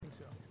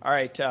All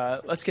right,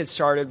 let's get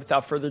started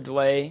without further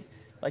delay.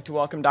 I'd like to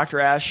welcome Dr.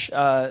 Ash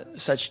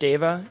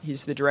Sachdeva.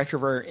 He's the director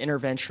of our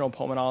interventional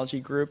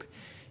pulmonology group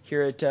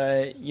here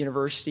at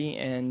university,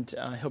 and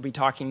he'll be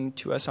talking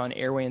to us on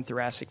airway and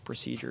thoracic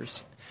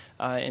procedures.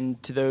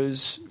 And to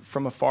those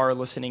from afar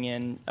listening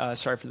in,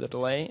 sorry for the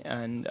delay,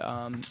 and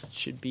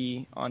should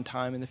be on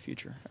time in the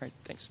future. All right,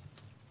 thanks.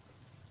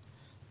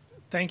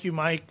 Thank you,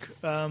 Mike,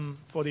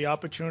 for the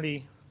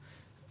opportunity.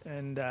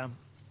 And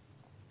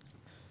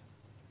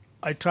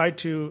I tried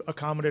to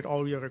accommodate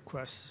all your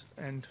requests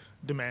and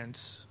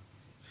demands.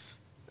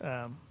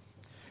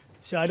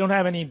 So I don't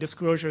have any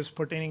disclosures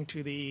pertaining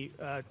to the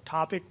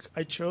topic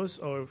I chose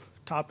or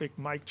topic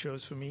Mike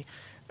chose for me.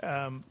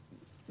 And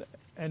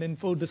in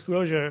full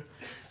disclosure,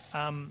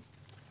 I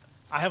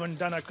haven't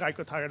done a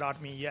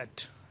cricothyroidotomy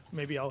yet.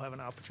 Maybe I'll have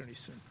an opportunity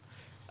soon.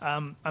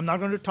 I'm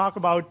not going to talk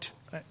about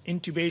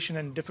intubation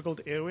and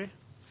difficult airway.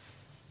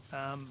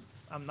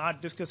 I'm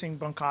not discussing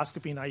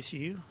bronchoscopy in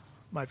ICU,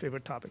 my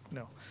favorite topic,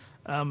 no.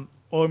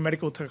 Or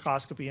medical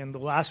thoracoscopy. And the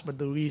last but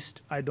the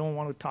least, I don't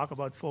want to talk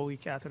about Foley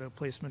catheter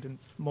placement in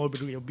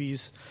morbidly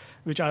obese,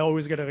 which I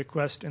always get a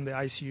request in the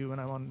ICU when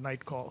I'm on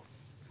night call.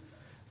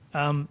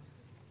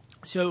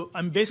 So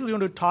I'm basically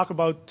going to talk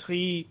about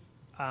three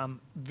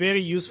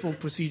very useful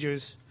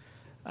procedures,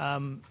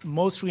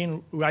 mostly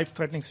in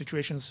life-threatening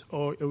situations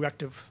or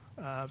elective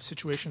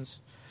situations.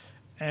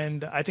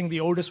 And I think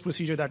the oldest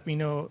procedure that we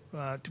know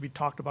to be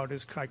talked about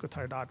is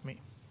cricothyroidotomy.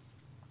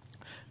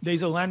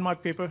 There's a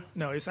landmark paper.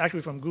 No, it's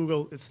actually from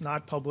Google. It's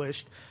not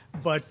published.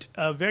 But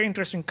a very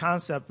interesting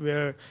concept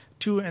where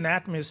two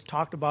anatomists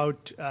talked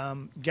about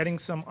getting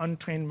some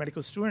untrained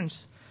medical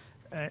students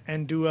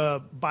and do a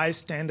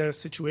bystander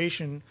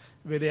situation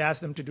where they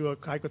asked them to do a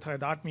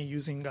cricothyroidotomy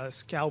using a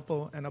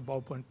scalpel and a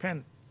ballpoint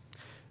pen.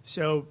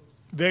 So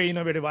very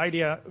innovative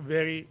idea,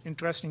 very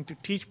interesting to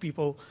teach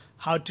people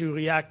how to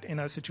react in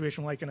a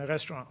situation like in a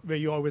restaurant where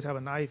you always have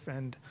a knife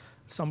and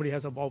somebody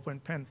has a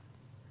ballpoint pen.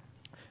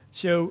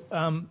 So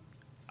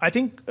I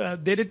think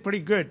they did pretty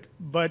good,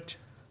 but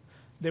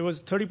there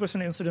was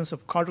 30% incidence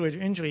of cartilage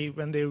injury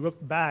when they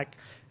looked back.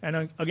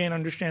 And again,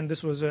 understand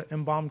this was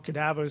embalmed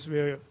cadavers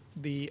where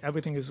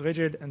everything is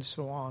rigid and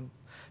so on.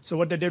 So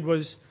what they did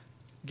was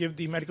give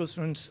the medical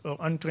students or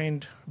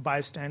untrained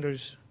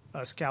bystanders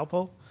a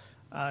scalpel,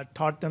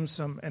 taught them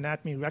some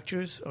anatomy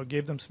lectures or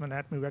gave them some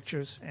anatomy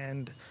lectures,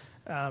 and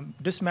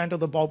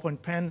dismantled the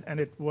ballpoint pen, and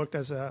it worked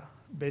as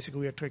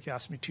basically a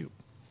tracheostomy tube.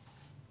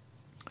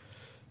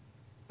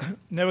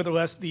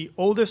 Nevertheless, the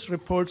oldest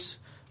reports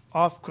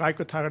of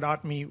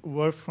cricothyroidotomy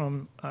were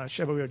from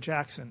Chevalier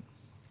Jackson.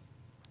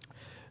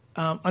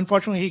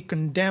 Unfortunately, he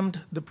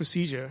condemned the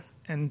procedure,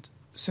 and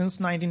since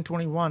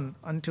 1921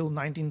 until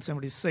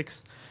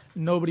 1976,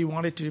 nobody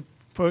wanted to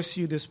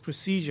pursue this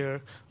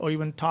procedure or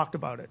even talked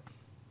about it.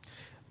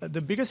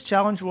 The biggest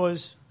challenge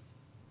was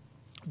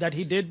that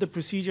he did the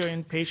procedure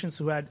in patients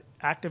who had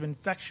active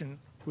infection,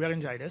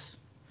 laryngitis,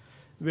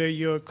 where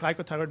your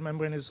cricothyroid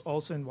membrane is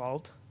also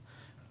involved,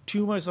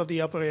 tumors of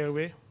the upper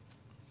airway,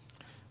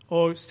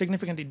 or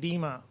significant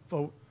edema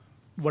for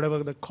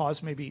whatever the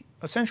cause may be.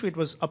 Essentially, it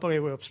was upper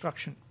airway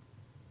obstruction.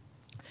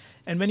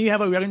 And when you have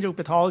a laryngeal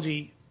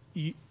pathology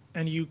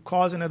and you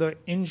cause another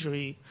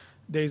injury,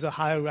 there's a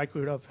higher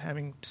likelihood of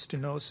having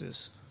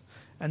stenosis.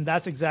 And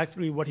that's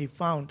exactly what he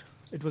found.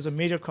 It was a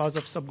major cause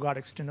of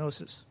subglottic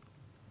stenosis.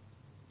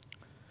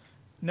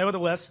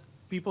 Nevertheless,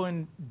 people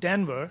in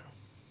Denver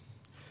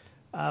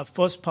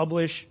first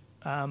published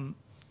in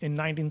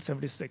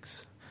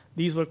 1976.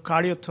 These were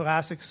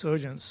cardiothoracic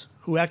surgeons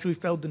who actually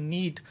felt the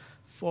need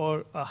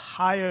for a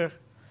higher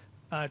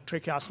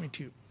tracheostomy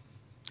tube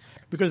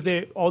because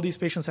all these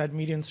patients had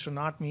median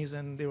sternotomies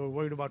and they were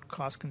worried about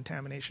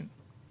cross-contamination.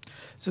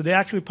 So they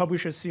actually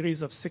published a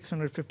series of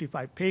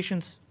 655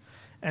 patients,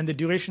 and the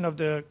duration of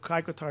the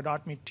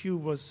cricothyroidotomy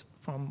tube was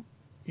from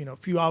a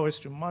few hours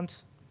to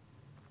months.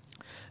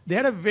 They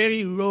had a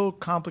very low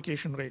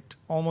complication rate,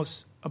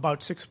 almost about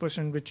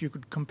 6%, which you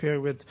could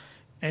compare with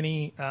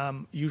any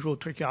usual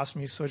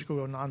tracheostomy, surgical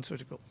or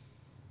non-surgical.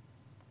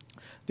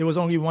 There was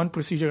only one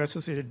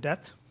procedure-associated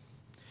death.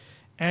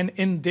 And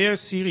in their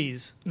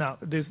series, now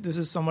this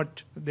is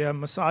somewhat, they are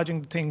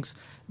massaging things.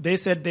 They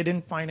said they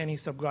didn't find any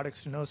subglottic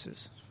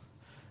stenosis.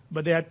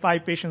 But they had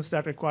 5 patients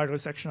that required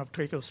resection of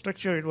tracheal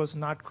stricture. It was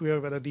not clear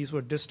whether these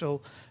were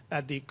distal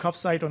at the cuff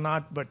site or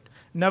not. But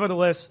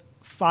nevertheless,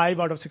 5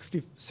 out of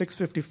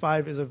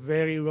 655 is a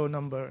very low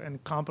number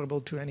and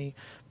comparable to any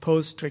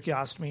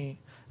post-tracheostomy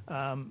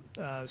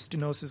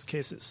stenosis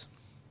cases.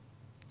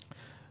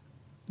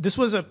 This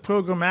was a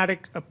programmatic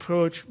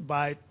approach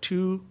by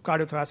 2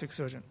 cardiothoracic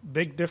surgeons.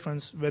 Big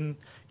difference when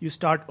you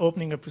start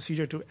opening a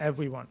procedure to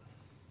everyone.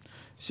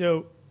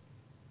 So,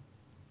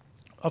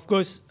 of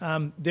course,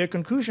 their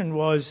conclusion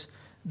was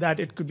that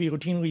it could be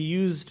routinely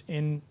used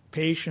in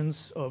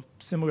patients of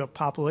similar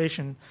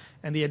population,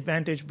 and the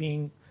advantage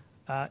being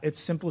its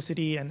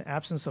simplicity and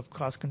absence of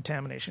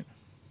cross-contamination.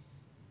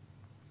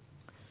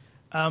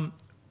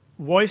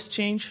 Voice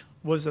change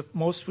was the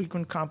most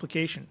frequent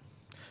complication.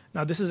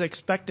 Now, this is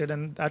expected,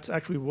 and that's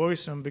actually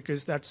worrisome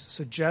because that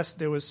suggests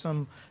there was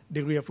some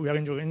degree of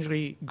laryngeal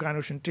injury,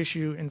 granulation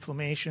tissue,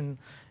 inflammation,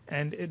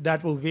 and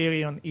that will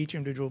vary on each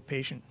individual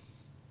patient.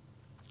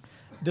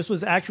 This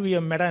was actually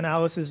a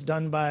meta-analysis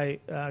done by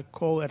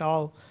Cole et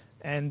al.,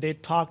 and they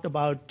talked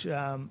about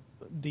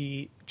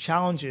the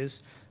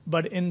challenges.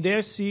 But in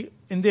their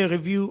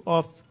review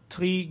of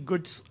 3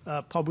 good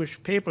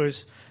published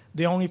papers,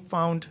 they only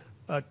found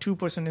a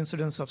 2%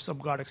 incidence of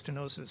subglottic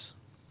stenosis.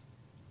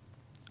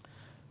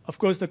 Of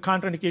course, the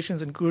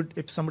contraindications include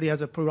if somebody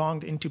has a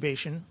prolonged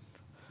intubation,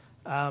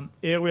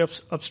 airway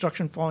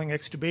obstruction following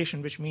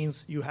extubation, which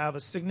means you have a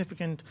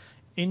significant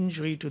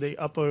injury to the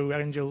upper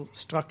laryngeal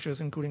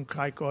structures, including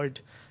cricoid,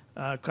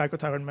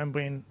 cricothyroid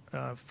membrane,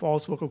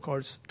 false vocal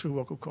cords, true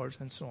vocal cords,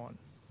 and so on.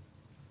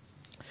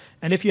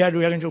 And if you had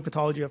laryngeal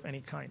pathology of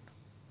any kind.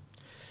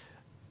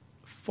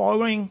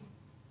 Following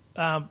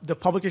the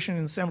publication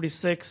in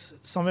 1976,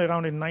 somewhere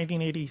around in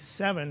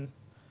 1987,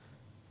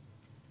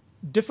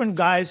 different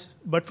guys,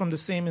 but from the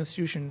same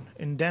institution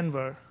in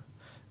Denver,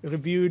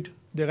 reviewed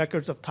the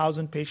records of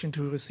 1,000 patients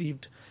who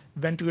received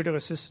ventilator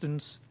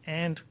assistance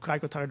and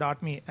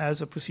cricothyroidotomy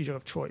as a procedure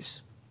of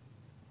choice.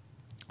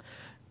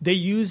 They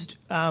used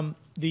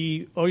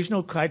the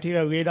original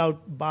criteria laid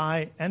out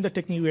by, and the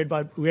technique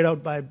laid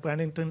out by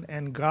Brandington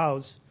and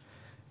Grouse.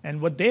 And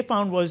what they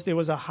found was there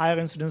was a higher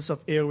incidence of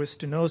airway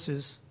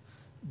stenosis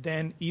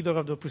than either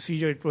of the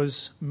procedure it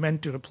was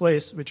meant to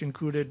replace, which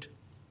included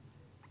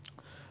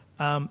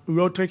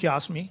row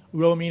tracheostomy,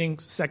 row meaning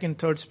second,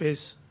 third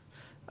space,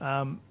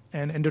 and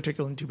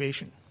endotracheal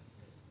intubation.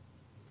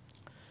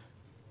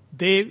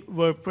 They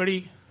were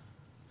pretty,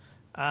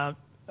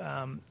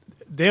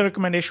 their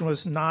recommendation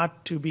was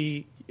not to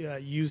be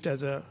used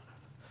as a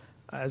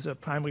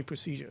primary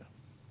procedure.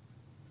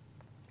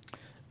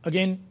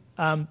 Again,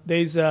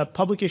 there's a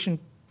publication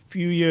a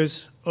few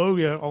years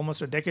earlier,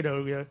 almost a decade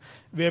earlier,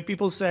 where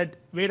people said,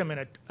 wait a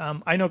minute,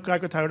 I know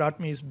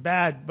cricothyroidotomy is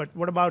bad, but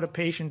what about a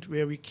patient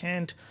where we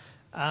can't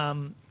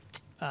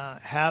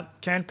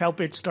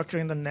palpate structure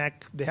in the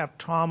neck, they have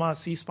trauma,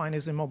 C-spine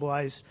is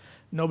immobilized,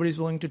 nobody's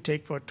willing to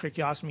take for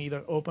tracheostomy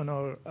either open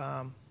or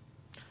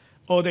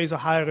there's a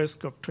higher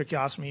risk of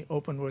tracheostomy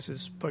open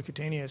versus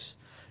percutaneous.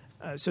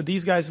 So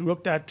these guys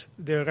looked at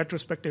their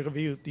retrospective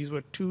review. These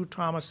were 2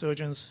 trauma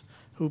surgeons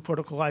who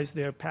protocolized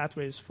their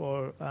pathways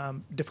for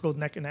difficult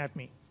neck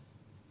anatomy.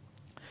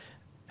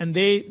 And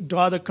they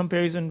draw the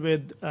comparison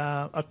with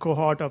a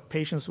cohort of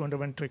patients who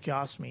underwent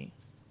tracheostomy.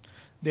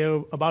 There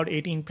were about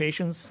 18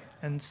 patients,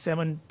 and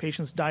 7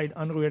 patients died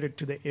unrelated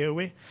to the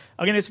airway.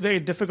 Again, it's very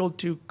difficult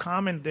to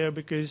comment there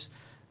because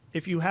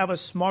if you have a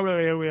smaller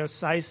airway, a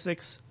size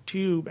 6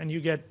 tube, and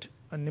you get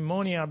a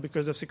pneumonia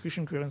because of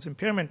secretion clearance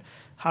impairment,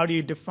 how do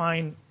you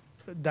define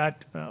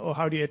that, or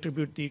how do you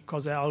attribute the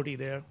causality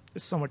there?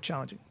 It's somewhat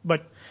challenging.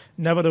 But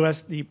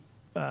nevertheless, the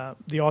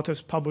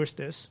authors published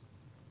this.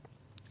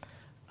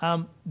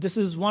 This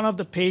is one of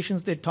the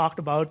patients they talked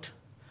about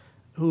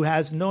who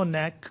has no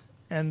neck,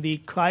 and the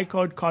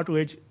cricoid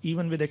cartilage,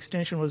 even with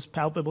extension, was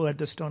palpable at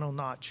the sternal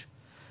notch.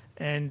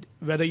 And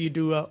whether you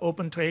do an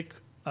open trach,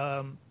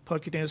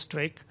 percutaneous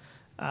trach,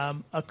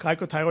 a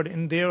cricothyroid,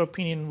 in their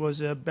opinion,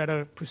 was a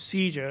better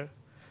procedure.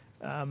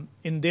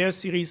 In their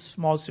series,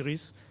 small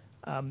series,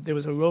 there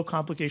was a low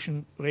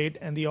complication rate,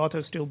 and the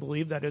authors still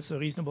believe that it's a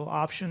reasonable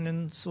option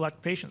in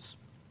select patients.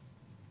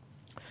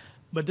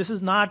 But this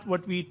is not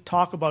what we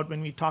talk about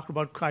when we talk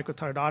about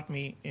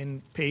cricothyroidotomy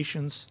in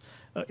patients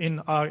in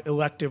our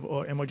elective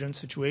or emergent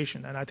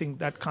situation, and I think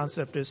that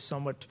concept is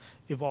somewhat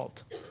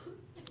evolved.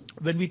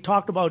 When we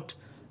talked about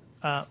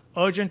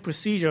urgent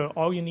procedure,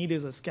 all you need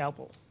is a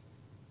scalpel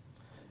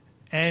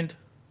and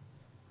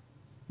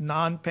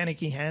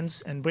non-panicky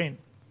hands and brain.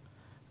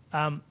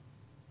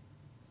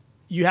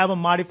 You have a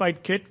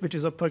modified kit, which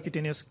is a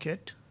percutaneous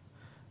kit.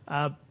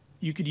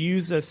 You could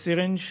use a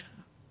syringe,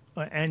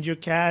 an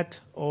angiocat,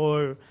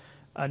 or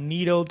a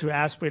needle to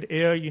aspirate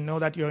air. You know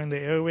that you're in the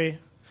airway.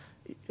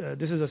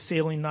 This is a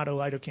saline, not a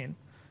lidocaine.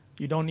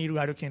 You don't need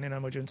lidocaine in an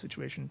emergent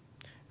situation.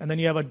 And then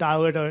you have a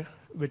dilator,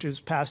 which is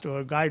passed over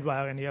a guide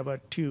wire, and you have a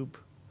tube.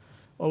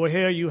 Over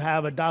here, you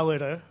have a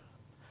dilator,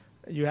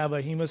 you have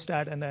a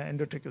hemostat, and an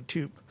endotracheal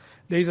tube.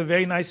 There's a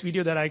very nice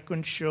video that I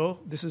couldn't show.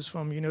 This is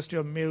from University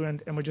of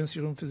Maryland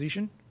Emergency Room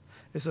Physician.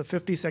 It's a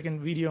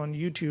 50-second video on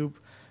YouTube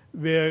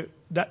where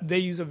they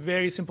use a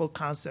very simple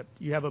concept.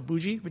 You have a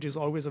bougie, which is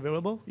always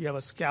available. You have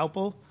a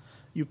scalpel.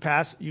 You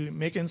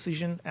make an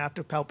incision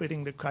after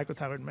palpating the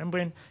cricothyroid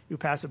membrane. You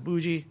pass a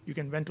bougie. You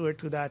can ventilate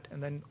through that,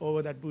 and then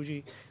over that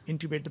bougie,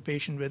 intubate the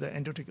patient with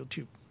an endotracheal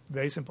tube.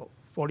 Very simple.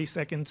 40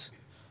 seconds.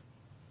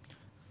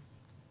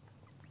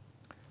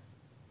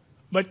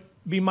 But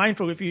be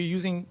mindful, if you're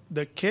using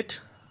the kit,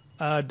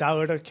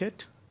 dilator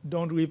kit,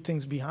 don't leave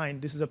things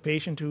behind. This is a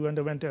patient who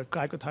underwent a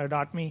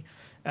cricothyroidotomy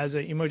as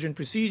an emergent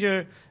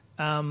procedure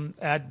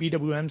at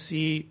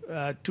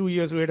BWMC. 2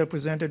 years later,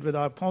 presented with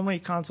our pulmonary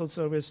consult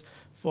service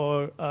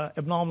for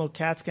abnormal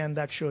CAT scan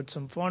that showed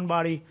some foreign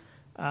body.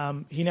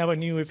 He never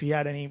knew if he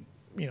had any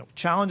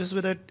challenges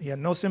with it. He had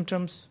no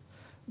symptoms.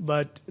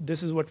 but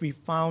this is what we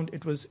found.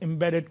 It was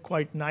embedded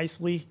quite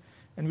nicely,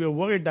 and we were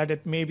worried that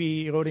it may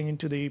be eroding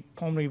into the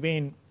pulmonary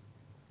vein,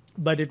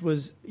 but it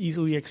was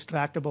easily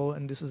extractable,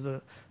 and this is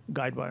the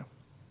guide wire.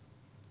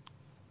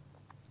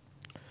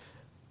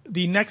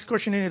 The next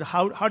question is,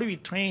 how do we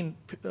train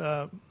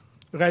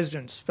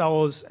residents,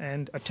 fellows,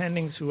 and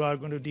attendings who are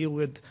going to deal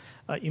with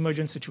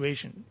emergent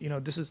situation?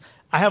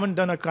 I haven't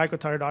done a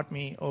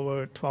cricothyroidotomy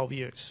over 12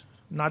 years.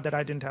 Not that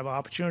I didn't have an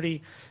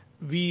opportunity.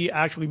 We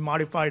actually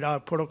modified our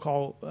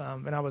protocol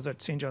when I was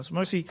at St. John's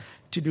Mercy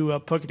to do a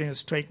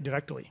percutaneous trach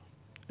directly.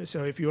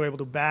 So if you were able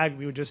to bag,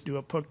 we would just do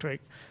a perc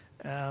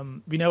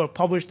trach. We never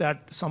published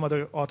that. Some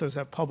other authors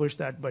have published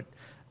that, but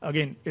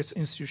again, it's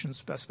institution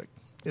specific.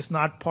 It's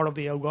not part of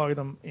the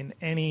algorithm in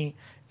any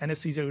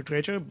anesthesia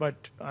literature, but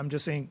I'm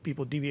just saying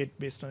people deviate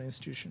based on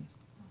institution.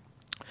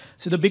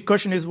 So the big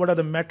question is, what are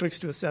the metrics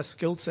to assess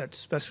skill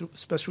sets,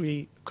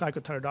 especially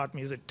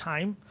cricothyroidotomy? Is it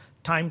time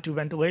to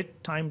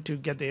ventilate, time to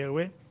get the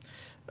airway?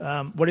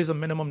 What is the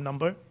minimum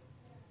number?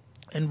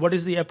 And what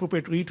is the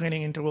appropriate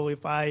retraining interval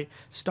if I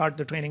start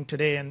the training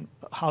today, and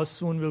how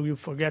soon will you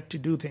forget to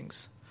do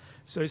things?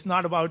 So it's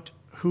not about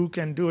who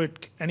can do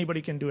it.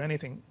 Anybody can do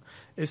anything.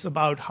 It's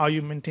about how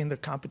you maintain the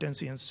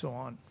competency and so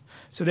on.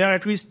 So there are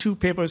at least 2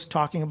 papers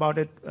talking about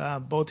it,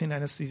 both in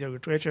anesthesia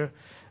literature.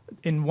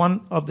 In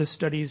one of the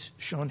studies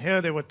shown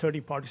here, there were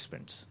 30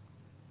 participants.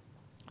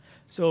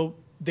 So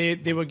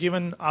they were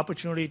given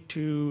opportunity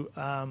to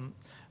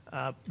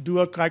do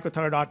a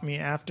cricothyroidotomy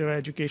after an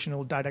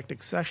educational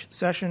didactic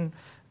session,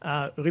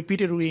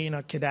 repeatedly in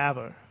a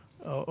cadaver,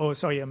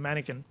 a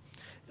mannequin.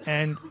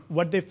 And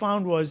what they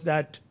found was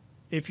that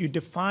if you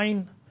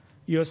define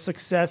your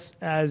success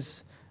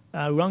as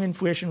lung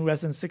inflation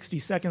less than 60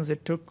 seconds,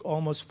 it took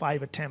almost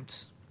 5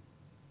 attempts.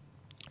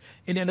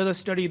 In another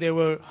study, there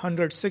were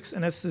 106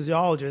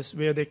 anesthesiologists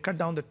where they cut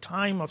down the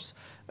time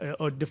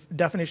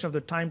definition of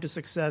the time to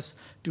success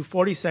to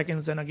 40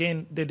 seconds. And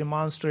again, they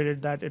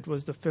demonstrated that it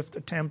was the 5th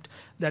attempt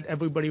that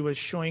everybody was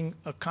showing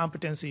a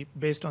competency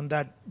based on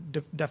that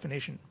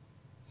definition.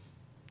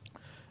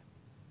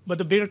 But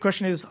the bigger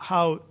question is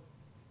how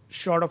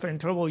short of an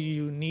interval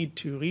you need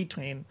to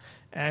retrain.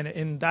 And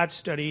in that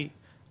study,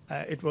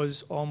 it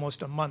was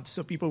almost a month.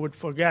 So people would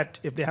forget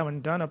if they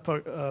haven't done a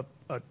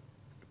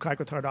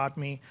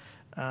cricothyroidotomy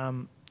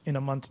in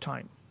a month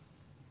time.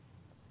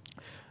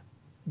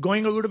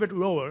 Going a little bit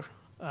lower,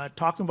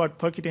 talking about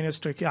percutaneous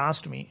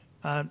tracheostomy,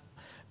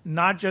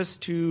 not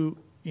just to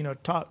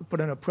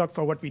put in a plug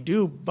for what we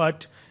do,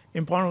 but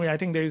importantly, I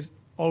think there's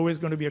always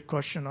going to be a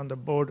question on the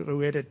board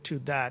related to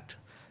that,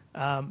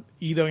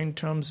 either in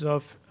terms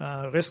of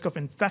risk of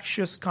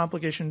infectious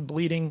complication,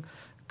 bleeding,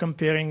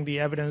 comparing the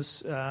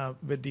evidence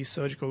with the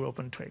surgical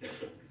open trach.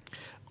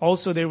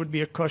 Also, there would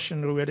be a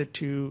question related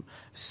to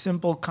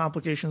simple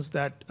complications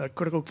that a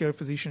critical care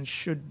physician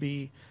should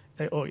be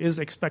or is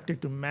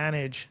expected to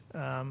manage,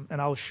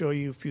 and I'll show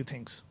you a few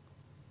things.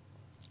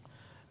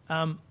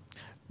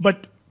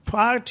 But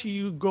prior to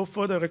you go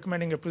further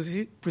recommending a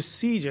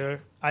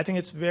procedure, I think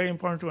it's very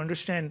important to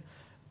understand,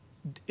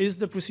 is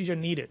the procedure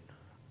needed?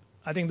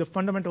 I think the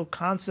fundamental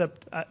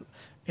concept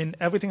in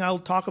everything I'll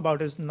talk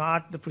about is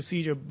not the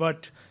procedure,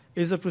 but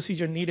is the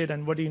procedure needed,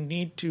 and what do you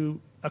need to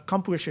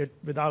accomplish it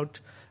without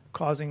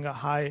causing a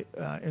high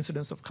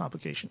incidence of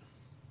complication.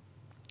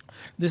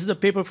 This is a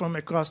paper from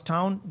across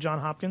town,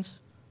 Johns Hopkins,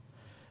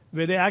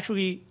 where they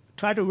actually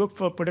try to look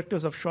for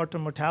predictors of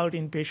short-term mortality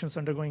in patients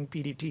undergoing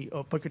PDT,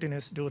 or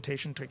percutaneous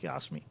dilatation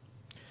tracheostomy.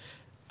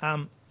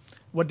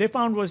 What they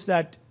found was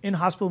that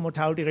in-hospital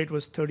mortality rate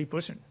was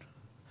 30%.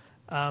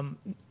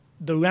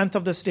 The length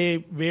of the stay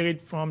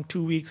varied from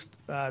 2 weeks,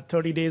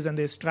 30 days, and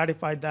they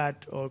stratified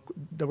that or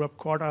developed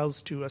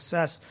quartiles to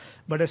assess.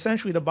 But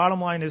essentially, the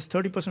bottom line is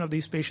 30% of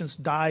these patients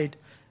died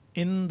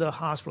in the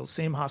hospital,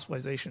 same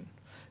hospitalization.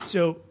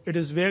 So it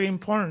is very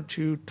important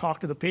to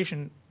talk to the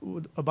patient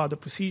about the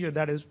procedure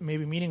that is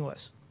maybe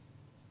meaningless.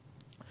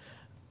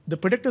 The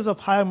predictors of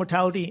higher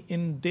mortality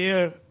in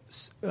their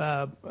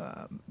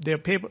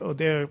paper or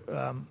their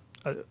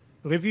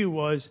review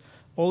was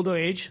older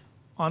age,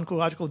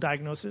 oncological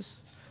diagnosis,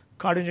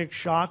 cardiac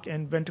shock,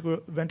 and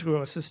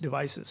ventricular assist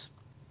devices.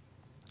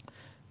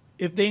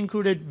 If they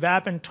included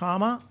VAP and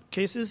trauma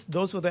cases,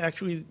 those were the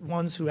actually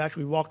ones who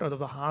actually walked out of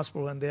the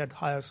hospital and they had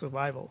higher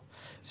survival.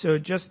 So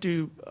just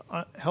to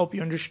help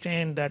you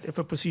understand that if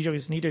a procedure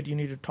is needed, you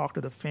need to talk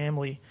to the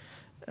family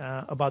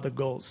about the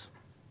goals.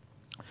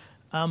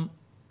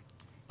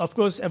 Of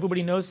course,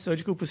 everybody knows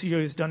surgical procedure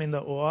is done in the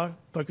OR.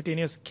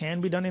 Percutaneous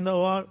can be done in the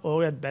OR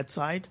or at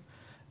bedside.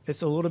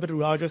 It's a little bit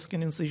larger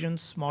skin incision,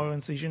 smaller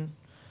incision.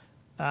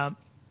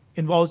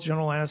 Involves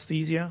general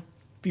anesthesia.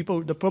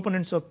 The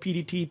proponents of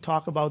PDT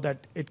talk about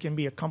that it can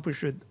be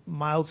accomplished with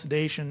mild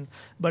sedation,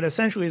 but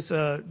essentially it's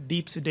a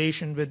deep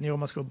sedation with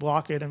neuromuscular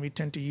blockade, and we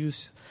tend to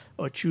use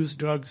or choose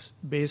drugs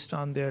based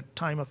on their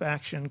time of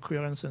action,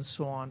 clearance, and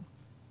so on.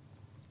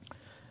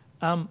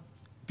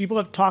 People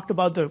have talked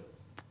about the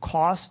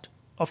cost.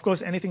 Of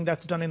course, anything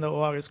that's done in the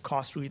OR is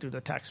costly to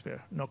the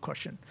taxpayer, no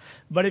question.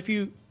 But if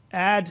you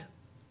add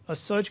a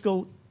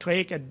surgical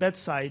trach at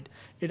bedside,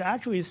 it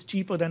actually is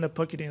cheaper than a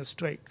percutaneous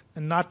trach,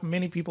 and not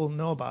many people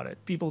know about it.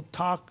 People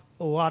talk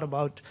a lot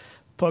about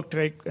perc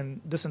trach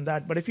and this and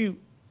that, but if you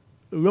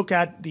look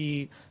at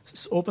the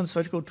open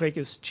surgical trach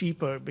is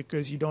cheaper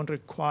because you don't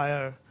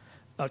require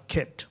a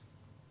kit,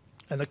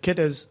 and the kit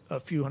is a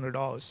few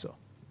 $100s. So,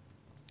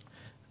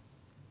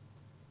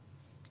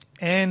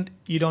 and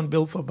you don't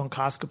bill for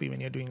bronchoscopy when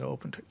you're doing an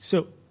open trach.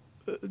 So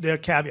there are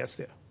caveats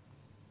there.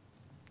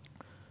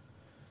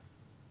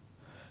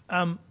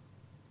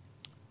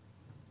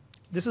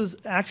 This is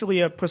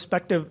actually a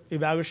prospective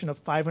evaluation of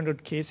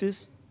 500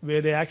 cases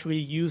where they actually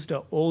used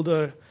an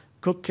older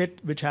Cook kit,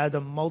 which had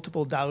a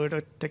multiple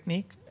dilator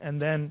technique.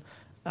 And then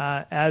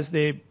as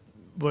they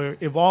were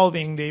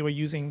evolving, they were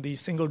using the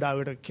single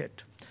dilator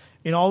kit.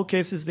 In all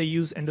cases, they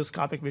use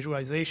endoscopic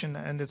visualization,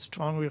 and it's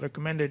strongly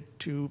recommended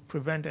to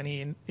prevent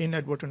any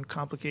inadvertent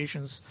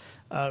complications,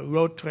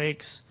 road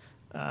trachs,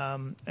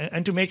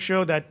 and to make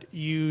sure that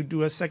you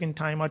do a second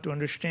timer to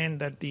understand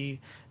that the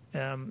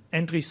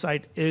entry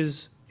site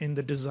is in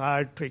the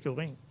desired tracheal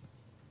ring.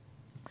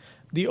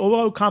 The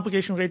overall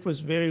complication rate was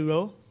very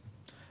low.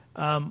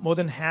 More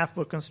than half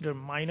were considered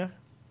minor.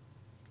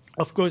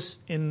 Of course,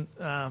 in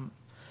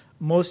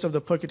most of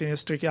the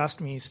percutaneous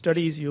tracheostomy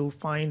studies, you'll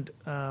find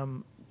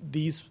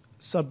these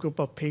subgroup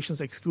of patients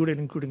excluded,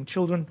 including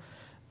children,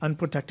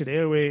 unprotected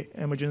airway,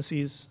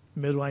 emergencies,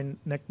 midline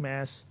neck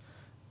mass.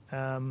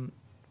 And,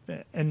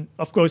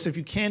 of course, if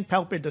you can't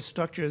palpate the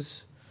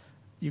structures,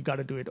 you've got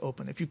to do it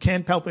open. If you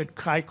can't palpate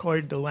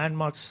cricoid, the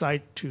landmark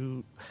site,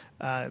 to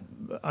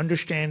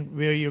understand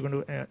where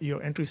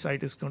your entry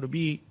site is going to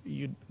be,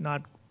 you're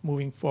not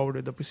moving forward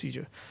with the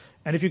procedure.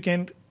 And if you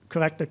can't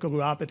correct the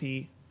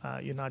coagulopathy,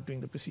 you're not doing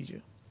the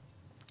procedure.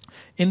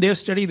 In their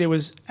study, there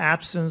was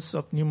absence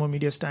of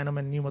pneumomediastinum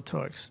and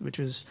pneumothorax, which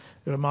is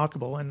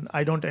remarkable. And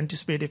I don't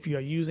anticipate if you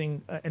are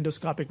using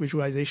endoscopic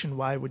visualization,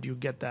 why would you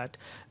get that?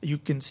 You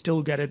can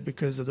still get it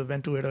because of the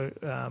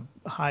ventilator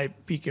high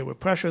peak airway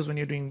pressures when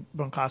you're doing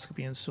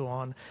bronchoscopy and so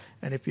on.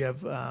 And if you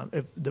have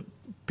if the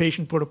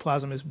patient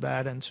protoplasm is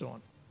bad and so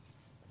on.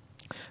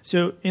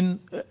 So in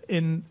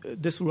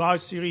this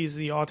large series,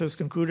 the authors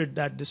concluded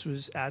that this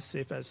was as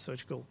safe as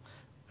surgical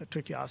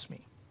tracheostomy.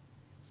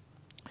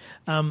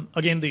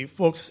 Again, the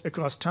folks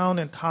across town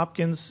at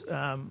Hopkins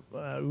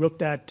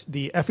looked at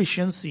the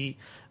efficiency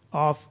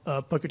of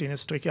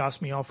percutaneous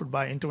tracheostomy offered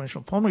by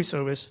interventional pulmonary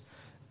service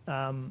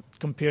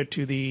compared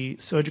to the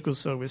surgical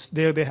service.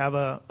 There they have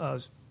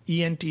a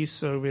ENT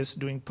service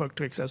doing perc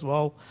trachs as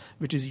well,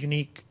 which is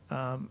unique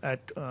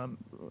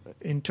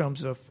in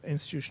terms of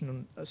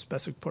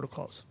institutional-specific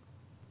protocols.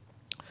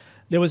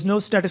 There was no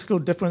statistical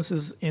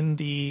differences in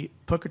the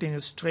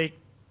percutaneous trach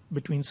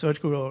between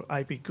surgical or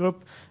IP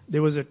group.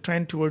 There was a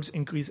trend towards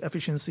increased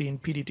efficiency in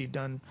PDT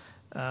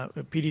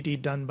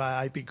done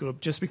by IP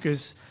group, just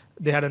because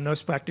they had a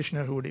nurse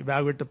practitioner who would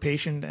evaluate the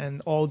patient,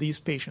 and all these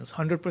patients,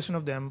 100%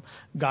 of them,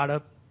 got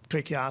a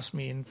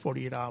tracheostomy in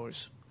 48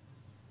 hours.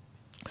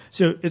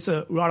 So it's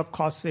a lot of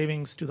cost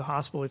savings to the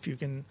hospital if you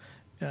can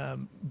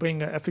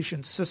bring an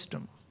efficient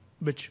system,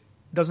 which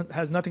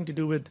has nothing to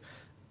do with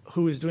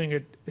who is doing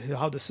it,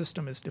 how the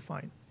system is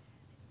defined.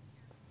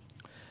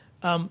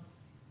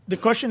 The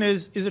question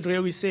is it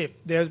really safe?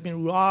 There's been a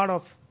lot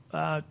of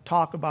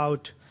talk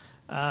about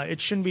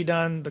it shouldn't be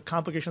done, the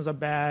complications are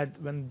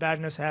bad, when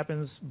badness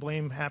happens,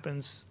 blame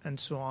happens, and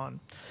so on.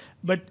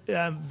 But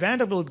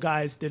Vanderbilt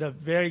guys did a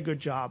very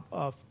good job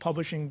of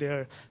publishing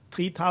their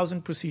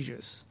 3,000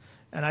 procedures.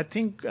 And I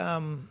think,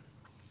 I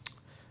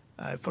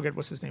forget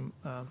what's his name,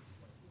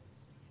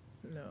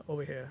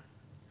 over here.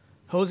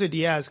 Jose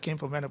Diaz came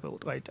from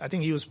Vanderbilt, right? I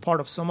think he was part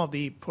of some of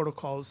the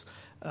protocols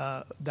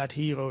that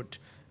he wrote.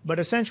 But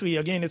essentially,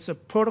 again, it's a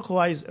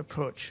protocolized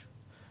approach.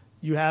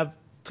 You have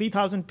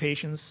 3,000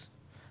 patients,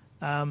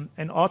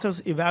 and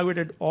authors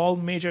evaluated all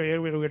major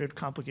airway-related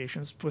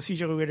complications,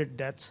 procedure-related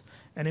deaths,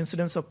 and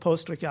incidence of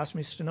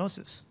post-tracheostomy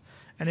stenosis.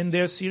 And in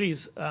their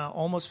series,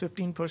 almost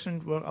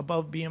 15% were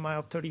above BMI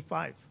of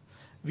 35.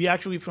 We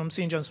actually, from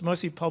St. John's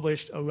Mercy,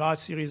 published a large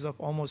series of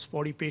almost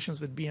 40 patients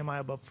with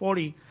BMI above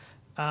 40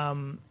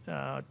 10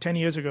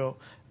 years ago,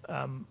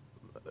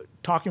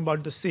 talking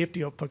about the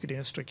safety of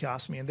percutaneous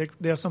tracheostomy. And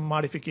there are some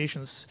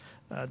modifications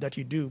that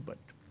you do.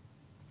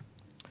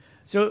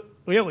 So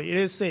really, it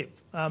is safe.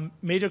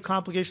 Major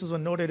complications were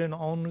noted in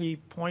only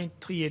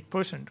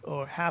 0.38%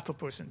 or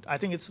 0.5%. I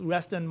think it's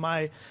less than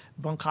my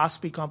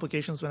bronchoscopy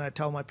complications when I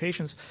tell my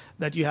patients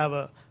that you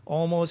have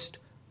almost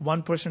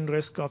 1%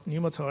 risk of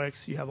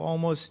pneumothorax, you have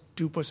almost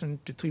 2%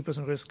 to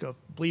 3% risk of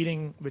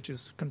bleeding, which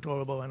is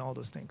controllable, and all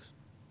those things.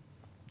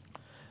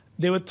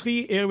 There were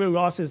 3 airway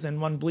losses and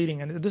 1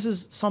 bleeding, and this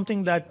is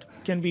something that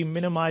can be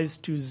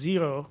minimized to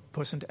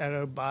 0%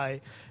 error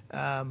by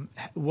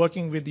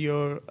working with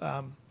your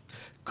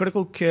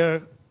critical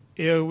care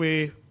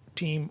airway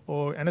team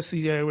or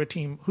anesthesia airway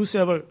team,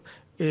 whosoever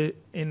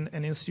in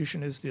an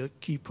institution is the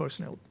key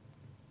personnel.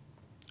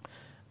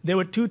 There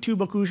were 2 tube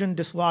occlusion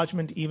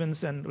dislodgement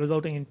events and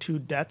resulting in 2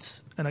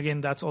 deaths, and again,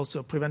 that's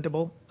also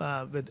preventable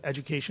with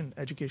education.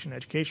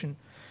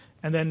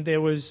 And then there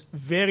was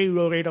very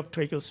low rate of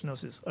tracheal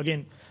stenosis.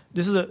 Again,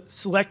 this is a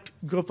select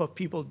group of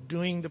people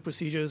doing the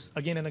procedures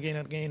again and again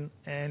and again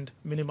and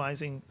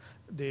minimizing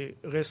the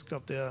risk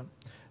of the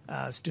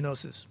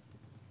stenosis.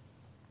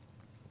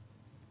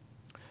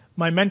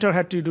 My mentor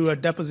had to do a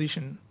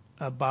deposition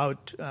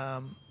about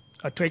a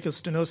tracheal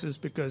stenosis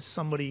because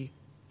somebody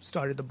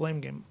started the blame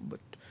game.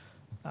 But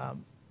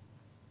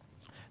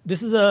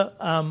this is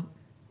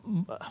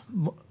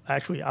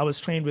actually, I was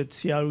trained with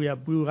Ciarulia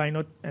Blue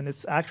Rhino, and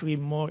it's actually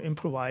more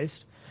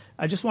improvised.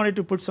 I just wanted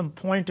to put some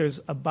pointers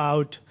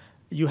about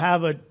you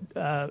have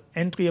a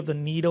entry of the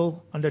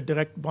needle under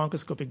direct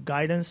bronchoscopic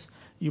guidance.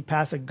 You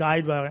pass a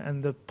guide wire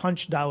and the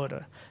punch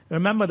dilator.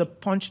 Remember, the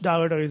punch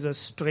dilator is a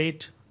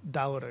straight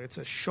dilator. It's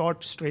a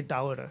short, straight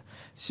dilator.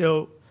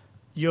 So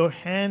your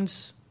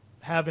hands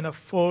have enough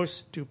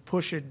force to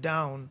push it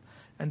down,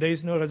 and there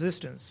is no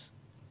resistance.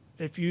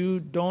 If you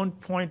don't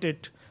point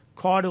it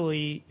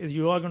caudally,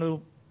 you are going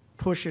to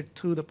push it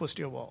through the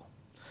posterior wall.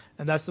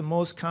 And that's the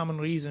most common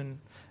reason.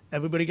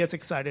 Everybody gets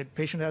excited.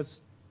 Patient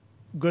has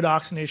good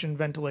oxygenation,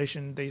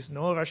 ventilation. There's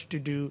no rush to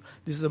do.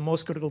 This is the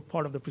most critical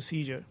part of the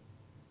procedure.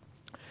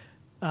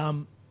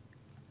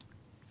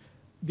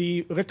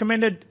 The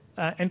recommended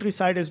entry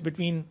site is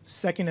between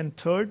second and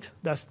third.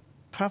 That's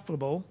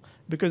preferable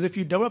because if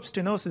you develop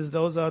stenosis,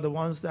 those are the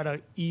ones that are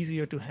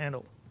easier to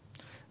handle.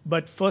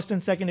 But first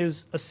and second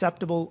is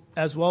acceptable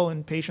as well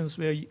in patients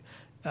where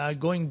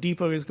going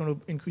deeper is going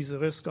to increase the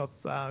risk of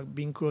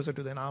being closer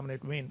to the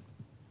innominate vein.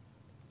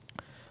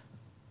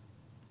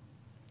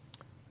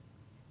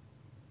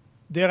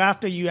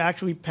 Thereafter, you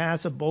actually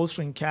pass a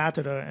bowstring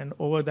catheter, and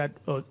over that,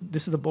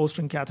 this is the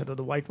bowstring catheter,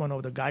 the white one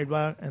over the guide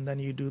wire, and then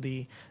you do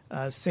the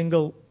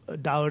single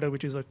dilator,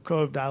 which is a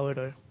curved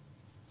dilator,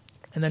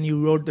 and then you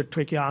load the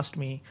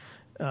tracheostomy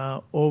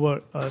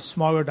over a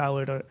smaller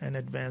dilator and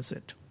advance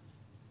it.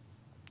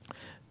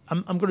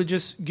 I'm going to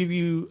just give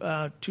you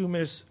 2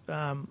 minutes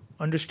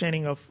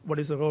understanding of what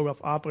is the role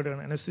of operator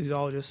and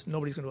anesthesiologist.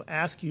 Nobody's going to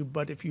ask you,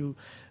 but if you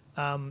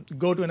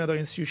go to another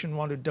institution,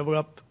 want to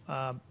develop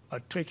a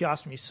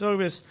tracheostomy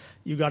service,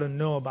 you got to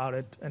know about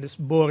it. And it's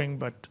boring,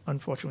 but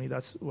unfortunately,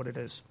 that's what it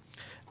is.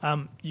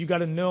 You got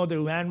to know the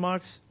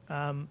landmarks.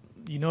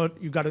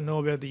 You got to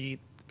know where the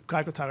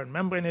cricothyroid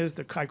membrane is,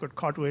 the cricoid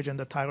cartilage, and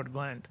the thyroid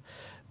gland.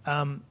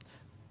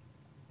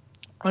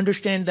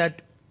 Understand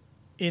that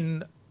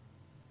in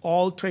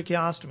all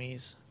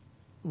tracheostomies,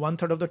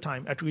 1/3 of the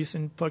time, at least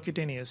in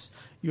percutaneous,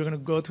 you're going to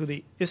go through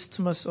the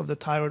isthmus of the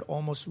thyroid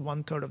almost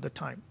 1/3 of the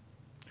time.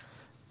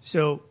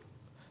 So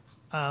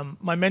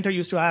my mentor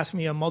used to ask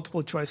me a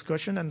multiple choice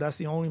question, and that's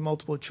the only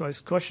multiple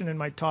choice question in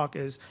my talk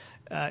is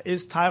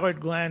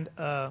thyroid gland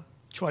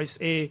choice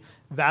A,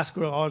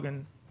 vascular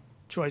organ,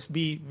 choice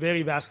B,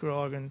 very vascular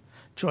organ,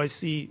 choice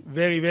C,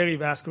 very, very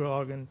vascular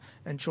organ,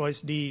 and choice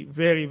D,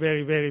 very,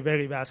 very, very,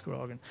 very vascular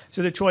organ.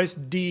 So the choice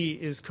D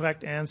is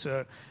correct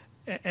answer.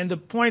 And the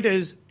point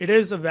is, it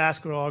is a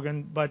vascular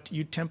organ, but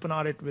you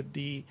tamponade it with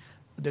the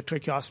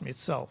tracheostomy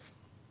itself,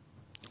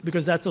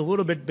 because that's a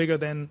little bit bigger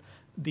than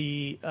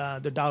the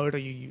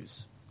dilator you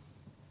use.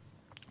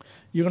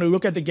 You're going to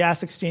look at the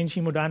gas exchange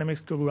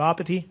hemodynamics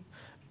coagulopathy,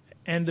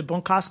 and the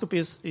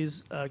bronchoscopist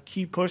is a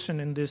key person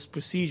in this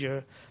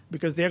procedure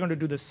because they're going to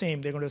do the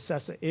same. They're going to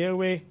assess the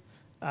airway,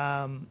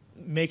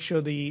 make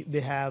sure they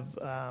have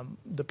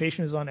the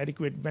patient is on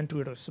adequate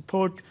ventilator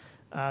support,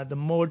 the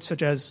mode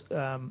such as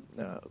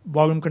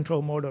volume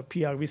control mode or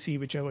PRVC,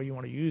 whichever you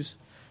want to use.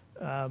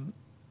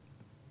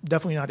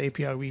 Definitely not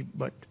APRV,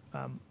 but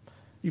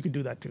you could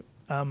do that too.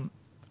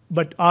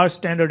 But our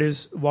standard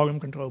is volume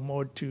control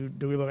mode to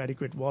deliver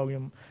adequate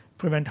volume,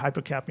 prevent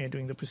hypercapnia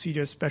during the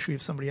procedure, especially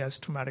if somebody has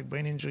traumatic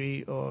brain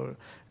injury or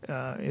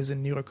is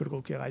in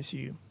neurocritical care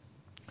ICU.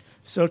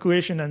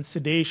 Circulation and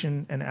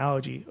sedation and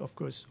allergy, of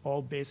course,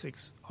 all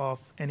basics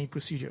of any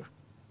procedure.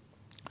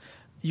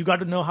 You got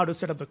to know how to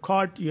set up the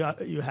cart.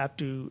 You have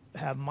to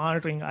have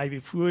monitoring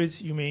IV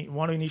fluids. You may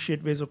want to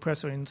initiate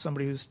vasopressor in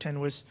somebody who's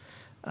tenuous,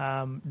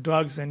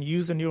 drugs, and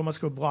use the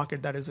neuromuscular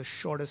blockade that is the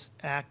shortest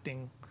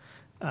acting,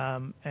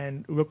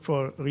 and look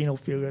for renal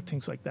failure,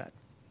 things like that.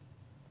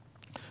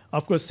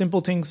 Of course,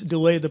 simple things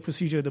delay the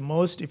procedure the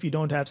most. If you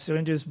don't have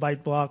syringes,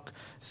 bite block,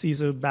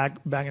 Caesar, bag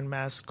and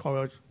mask,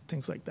 collar,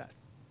 things like that.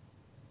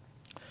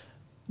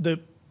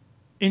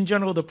 In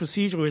general, the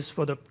procedure is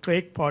for the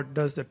trach part,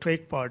 does the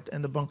trach part,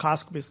 and the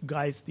bronchoscopist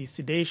guides the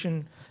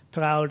sedation,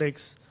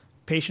 paralytics,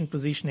 patient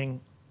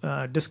positioning,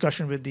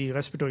 discussion with the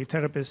respiratory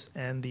therapist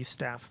and the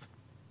staff.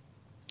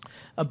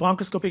 A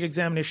bronchoscopic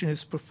examination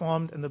is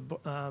performed, and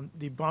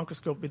the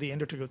bronchoscope with the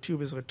endotracheal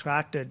tube is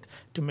retracted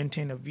to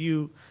maintain a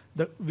view.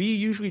 We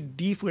usually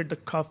deflate the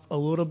cuff a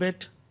little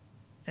bit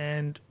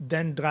and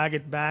then drag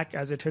it back.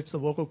 As it hits the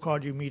vocal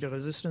cord, you meet a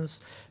resistance.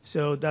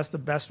 So that's the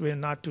best way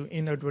not to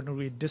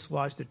inadvertently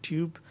dislodge the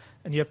tube.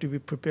 And you have to be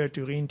prepared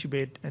to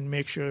reintubate and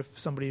make sure if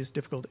somebody is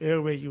difficult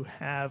airway, you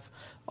have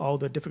all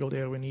the difficult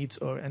airway needs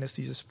or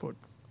anesthesia support.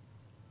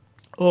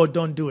 Or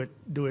don't do it.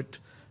 Do it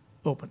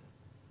open.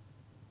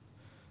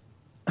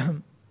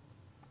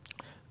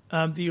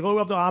 The role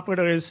of the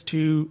operator is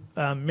to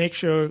make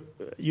sure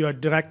you are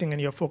directing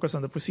and you're focused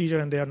on the procedure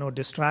and there are no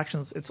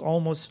distractions. It's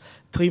almost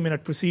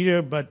 3-minute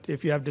procedure, but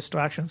if you have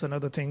distractions and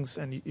other things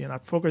and you're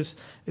not focused,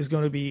 it's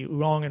going to be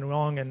wrong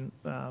and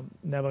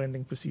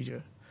never-ending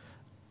procedure.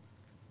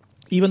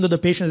 Even though the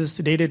patient is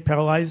sedated,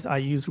 paralyzed, I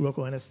use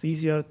local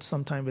anesthesia,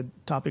 sometimes with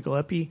topical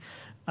epi.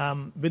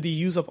 With the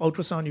use of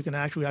ultrasound, you can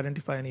actually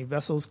identify any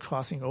vessels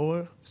crossing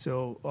over.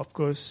 So, of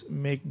course,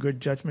 make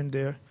good judgment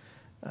there.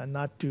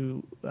 Not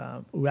to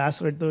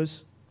lacerate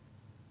those.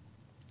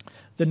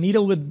 The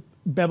needle with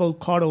bevel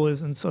caudal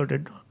is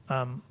inserted.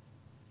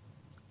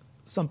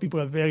 Some people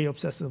are very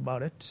obsessive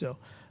about it. So,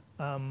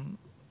 and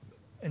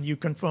you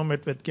confirm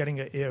it with getting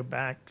an air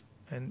back.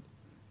 And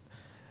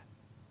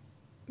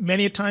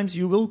many times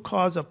you will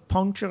cause a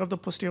puncture of the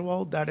posterior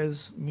wall. That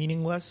is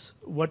meaningless.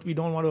 What we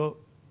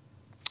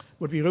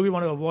really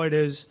want to avoid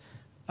is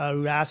a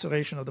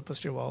laceration of the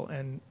posterior wall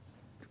and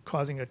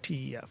causing a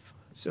TEF.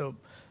 So,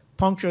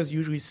 punctures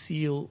usually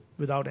seal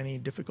without any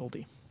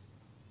difficulty.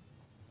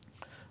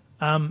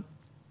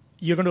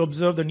 You're going to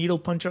observe the needle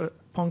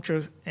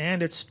puncture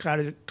and its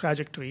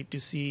trajectory to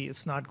see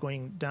it's not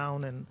going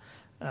down and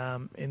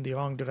in the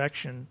wrong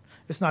direction.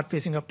 It's not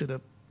facing up to the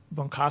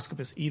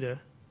bronchoscopist either.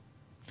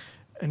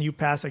 And you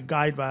pass a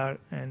guide wire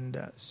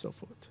and so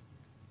forth.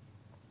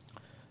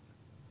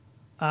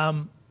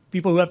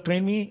 People who have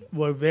trained me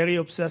were very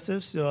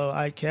obsessive, so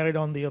I carried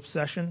on the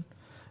obsession.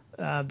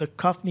 The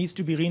cuff needs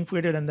to be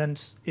reinflated and then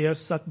air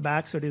sucked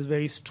back so it is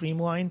very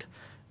streamlined.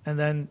 And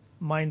then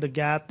mind the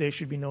gap. There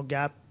should be no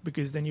gap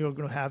because then you're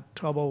going to have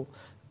trouble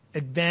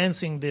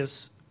advancing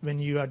this when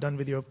you are done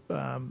with your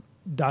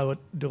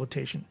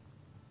dilatation.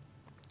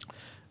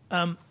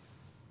 A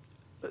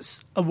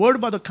word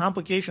about the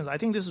complications. I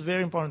think this is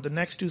very important. The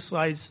next 2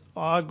 slides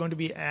are going to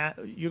be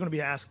you're going to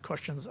be asked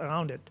questions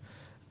around it.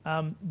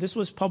 This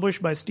was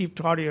published by Steve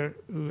Trottier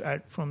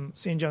from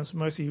St. John's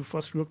Mercy, who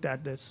first looked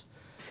at this.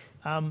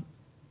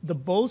 The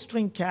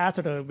bolstering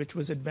catheter, which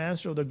was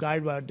advanced over the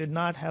guide wire, did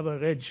not have a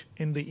ridge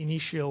in the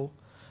initial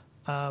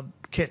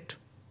kit.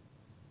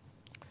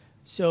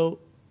 So,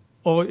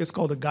 or it's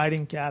called a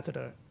guiding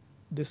catheter.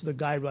 This is the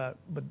guide wire,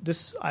 but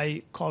this,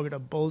 I call it a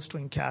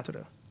bolstering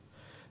catheter.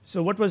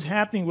 So what was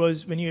happening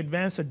was when you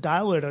advance a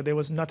dilator, there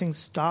was nothing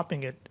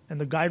stopping it, and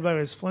the guide wire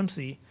is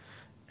flimsy,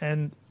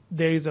 and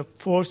there is a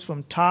force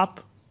from top,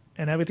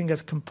 and everything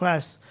gets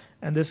compressed,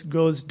 and this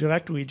goes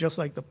directly, just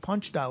like the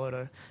punch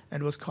dilator,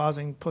 and was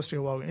causing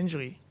posterior wall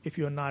injury if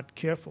you're not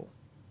careful.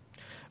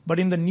 But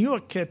in the newer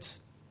kits,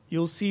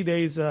 you'll see there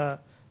is a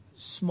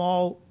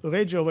small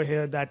ridge over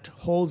here that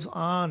holds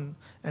on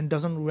and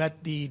doesn't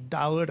let the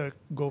dilator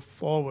go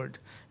forward,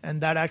 and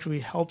that actually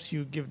helps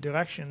you give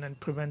direction and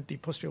prevent the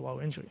posterior wall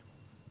injury.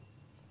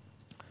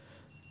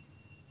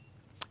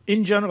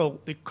 In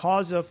general, the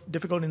cause of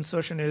difficult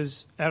insertion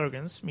is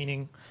arrogance,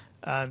 meaning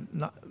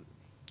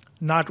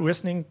not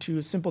listening to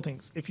simple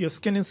things. If your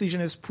skin incision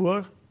is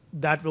poor,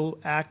 that will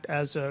act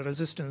as a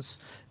resistance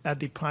at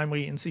the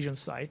primary incision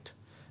site.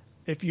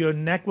 If your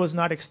neck was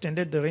not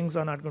extended, the rings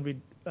are not going to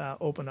be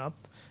open up.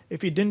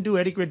 If you didn't do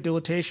adequate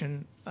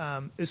dilatation,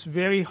 it's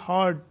very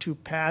hard to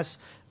pass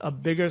a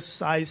bigger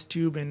size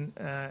tube in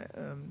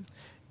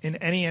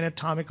any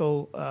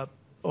anatomical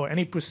or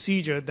any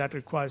procedure that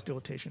requires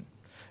dilatation.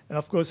 And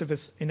of course, if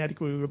it's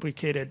inadequately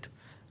lubricated,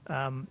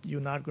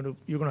 you're going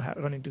to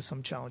run into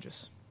some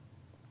challenges.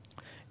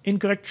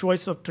 Incorrect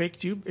choice of trach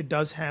tube, it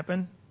does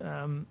happen.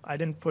 I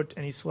didn't put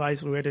any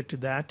slides related to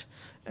that.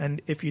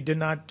 And if you did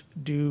not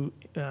do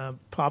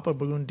proper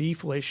balloon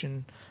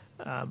deflation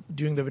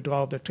during the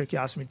withdrawal of the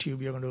tracheostomy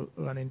tube, you're going to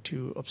run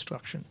into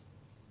obstruction.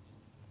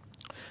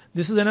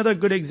 This is another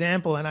good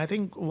example, and I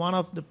think one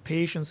of the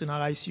patients in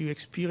our ICU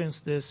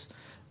experienced this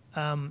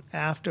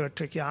after a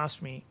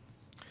tracheostomy.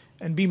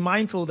 And be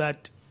mindful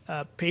that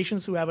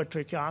patients who have a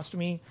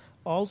tracheostomy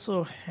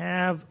also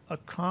have a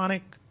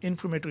chronic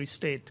inflammatory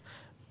state.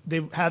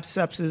 They have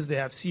sepsis, they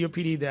have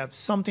COPD, they have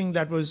something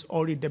that was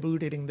already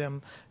debilitating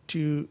them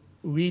to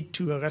lead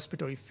to a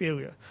respiratory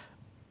failure.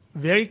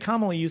 Very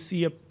commonly, you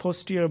see a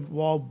posterior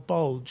wall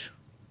bulge.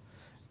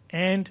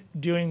 And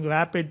during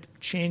rapid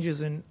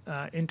changes in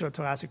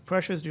intrathoracic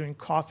pressures, during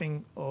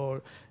coughing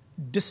or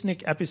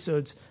dyspneic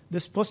episodes,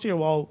 this posterior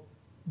wall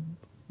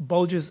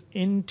bulges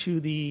into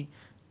the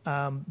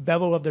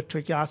bevel of the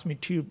tracheostomy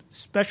tube,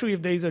 especially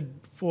if there is a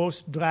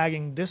force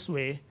dragging this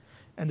way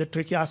and the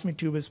tracheostomy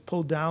tube is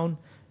pulled down,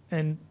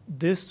 and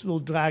this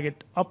will drag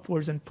it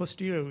upwards and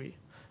posteriorly.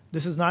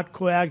 This is not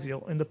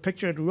coaxial. In the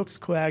picture, it looks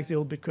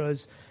coaxial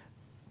because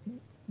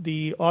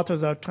the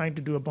authors are trying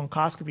to do a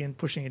bronchoscopy and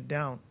pushing it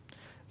down.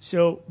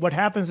 So what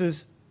happens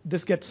is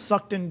this gets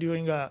sucked in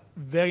during a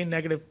very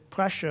negative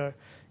pressure,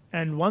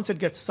 and once it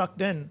gets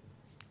sucked in,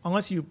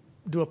 unless you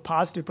do a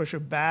positive pressure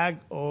bag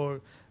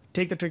or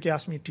take the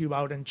tracheostomy tube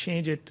out and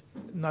change it,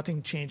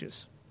 nothing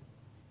changes.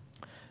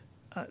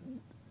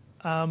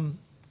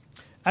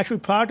 Actually,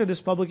 prior to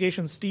this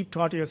publication, Steve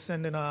Trottier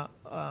sent in a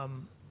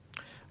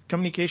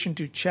communication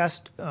to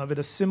CHEST with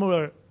a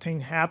similar thing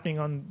happening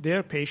on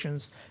their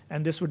patients,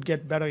 and this would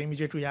get better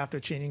immediately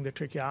after changing the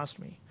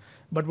tracheostomy.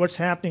 But what's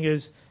happening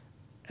is,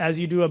 as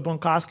you do a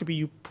bronchoscopy,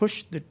 you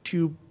push the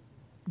tube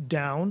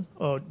down,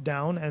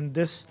 and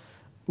this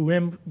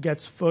limb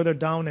gets further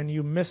down, and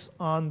you miss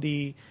on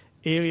the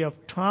area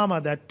of trauma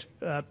that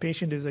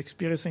patient is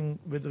experiencing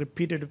with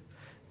repeated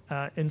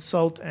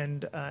insult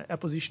and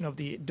apposition of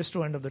the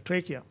distal end of the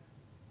trachea.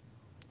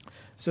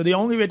 So the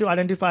only way to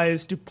identify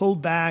is to pull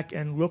back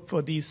and look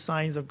for these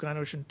signs of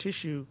granulation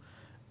tissue.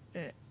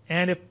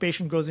 And if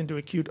patient goes into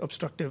acute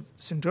obstructive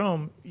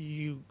syndrome,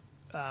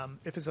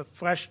 if it's a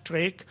fresh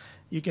trach,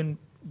 you can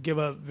give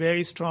a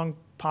very strong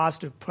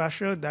positive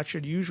pressure that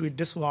should usually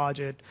dislodge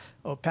it,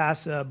 or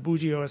pass a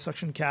bougie or a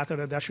suction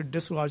catheter that should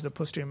dislodge the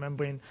posterior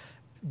membrane,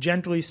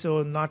 gently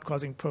so, not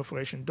causing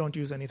perforation. Don't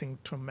use anything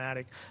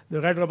traumatic.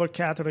 The red rubber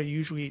catheter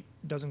usually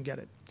doesn't get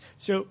it.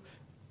 So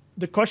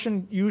the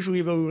question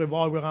usually will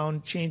revolve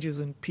around changes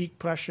in peak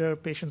pressure.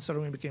 Patients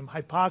suddenly became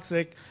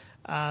hypoxic.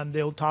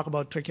 They'll talk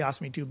about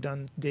tracheostomy tube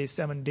done day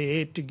 7, day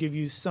 8 to give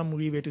you some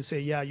leeway to say,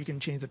 yeah, you can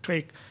change the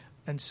trach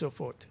and so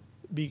forth.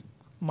 Be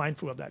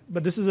mindful of that.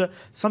 But this is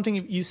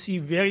something you see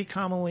very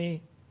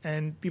commonly,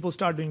 and people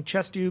start doing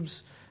chest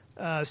tubes,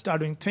 start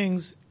doing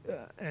things,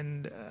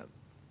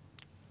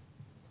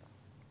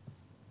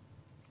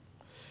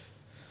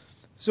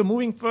 So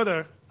moving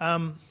further,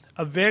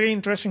 a very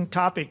interesting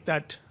topic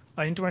that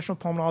an interventional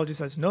pulmonologist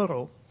has no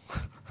role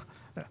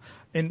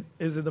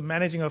is the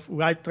managing of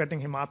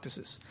life-threatening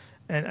hemoptysis.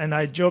 And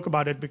I joke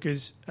about it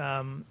because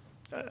I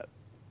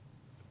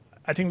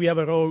think we have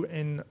a role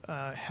in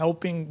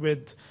helping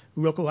with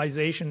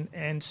localization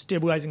and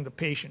stabilizing the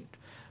patient.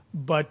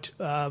 But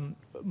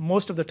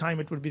most of the time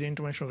it would be the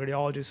interventional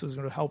radiologist who's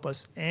going to help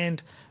us,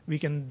 and we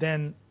can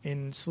then,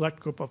 in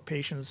select group of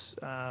patients,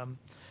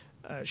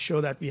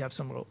 show that we have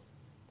some role.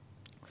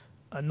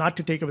 Not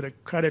to take away the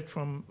credit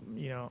from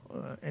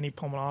any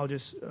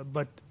pulmonologist,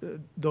 but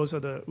those are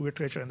the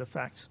literature and the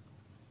facts.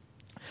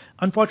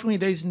 Unfortunately,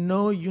 there is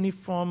no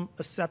uniform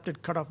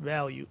accepted cutoff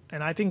value,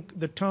 and I think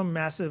the term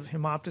massive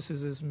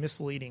hemoptysis is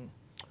misleading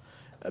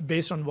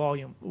based on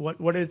volume.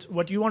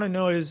 What you want to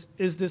know is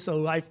this a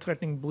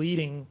life-threatening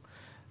bleeding?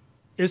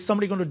 Is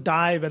somebody going to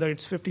die, whether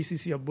it's 50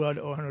 cc of blood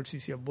or 100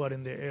 cc of blood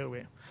in their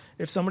airway?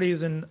 If somebody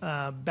is in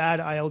bad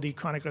ILD,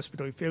 chronic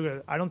respiratory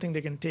failure, I don't think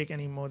they can take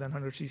any more than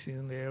 100 cc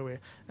in their airway,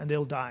 and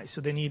they'll die.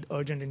 So they need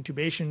urgent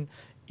intubation,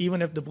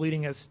 even if the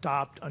bleeding has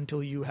stopped,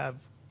 until you have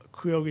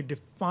clearly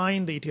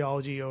defined the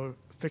etiology or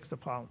fixed the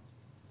problem.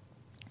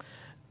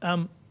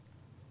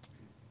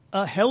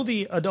 A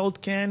healthy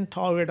adult can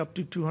tolerate up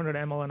to 200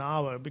 ml an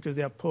hour because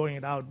they are pouring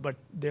it out, but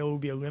there will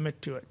be a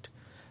limit to it.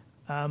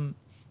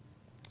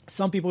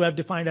 Some people have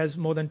defined as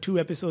more than 2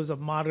 episodes of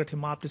moderate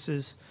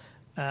hemoptysis.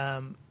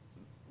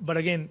 But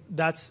again,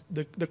 that's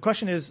the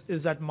question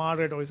is that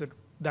moderate, or is it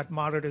that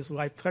moderate is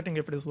life-threatening?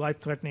 If it is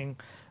life-threatening,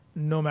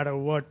 no matter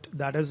what,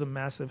 that is a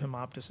massive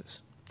hemoptysis.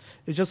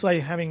 It's just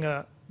like having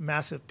a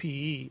massive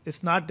PE.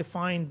 It's not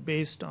defined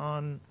based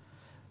on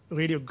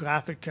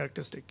radiographic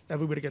characteristic.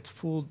 Everybody gets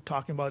fooled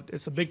talking about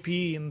it's a big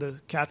PE in the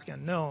CAT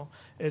scan. No,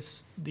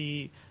 it's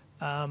the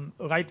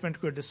right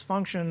ventricular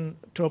dysfunction,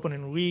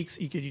 troponin leaks,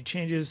 EKG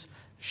changes,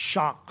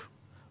 shock.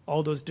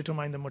 All those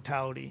determine the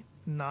mortality,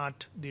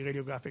 not the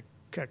radiographic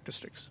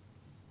characteristics.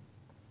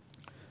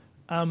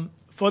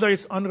 Further,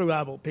 it's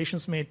unreliable.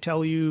 Patients may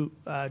tell you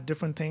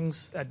different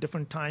things at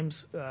different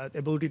times.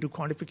 Ability to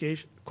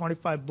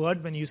quantify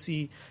blood when you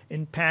see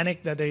in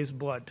panic that there is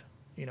blood.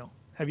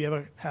 Have you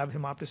ever had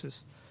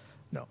hemoptysis?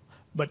 No.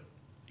 But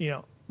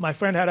my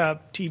friend had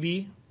a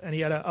TB and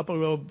he had an upper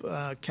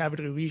lobe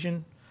cavity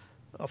lesion.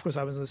 Of course,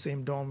 I was in the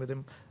same dorm with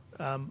him,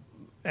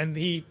 and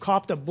he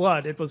coughed up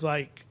blood. It was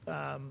like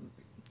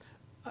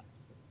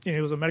he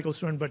was a medical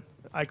student, but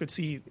I could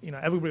see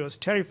everybody was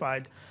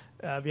terrified.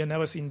 We had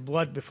never seen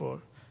blood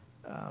before.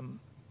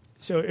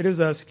 So it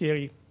is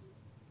scary.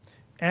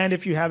 And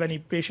if you have any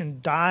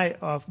patient die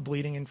of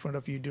bleeding in front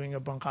of you doing a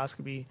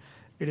bronchoscopy,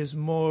 it is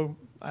more,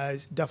 I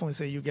definitely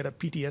say you get a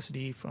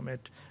PTSD from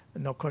it,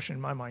 no question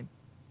in my mind.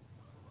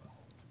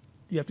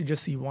 You have to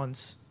just see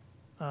once.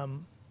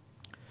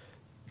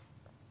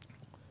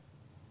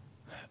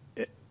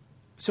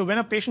 So when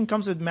a patient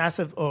comes with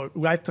massive or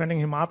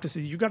life-threatening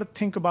hemoptysis, you got to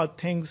think about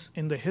things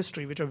in the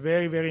history which are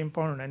very, very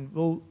important and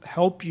will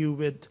help you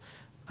with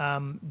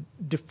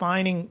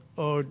defining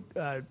or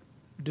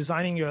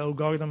designing your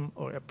algorithm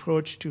or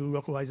approach to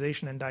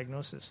localization and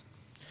diagnosis.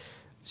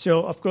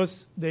 So, of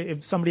course,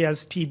 if somebody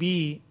has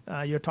TB,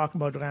 you're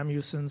talking about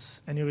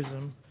Ramussen's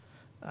aneurysm.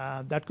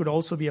 That could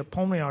also be a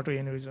pulmonary artery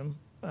aneurysm.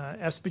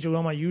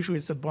 Aspergilloma, usually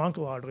it's a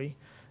bronchial artery.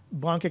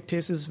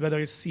 Bronchiectasis, whether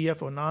it's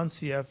CF or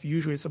non-CF,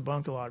 usually it's a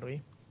bronchial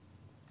artery.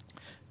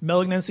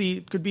 Malignancy,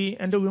 it could be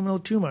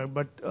endoluminal tumor,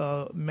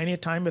 but many a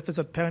time if it's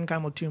a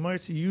parenchymal tumor,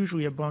 it's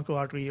usually a bronchial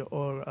artery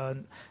or a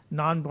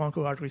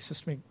non-bronchial artery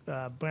systemic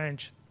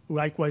branch,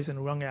 likewise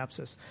in lung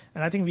abscess.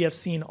 And I think we have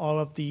seen all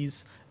of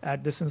these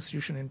at this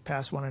institution in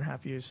past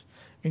 1.5 years,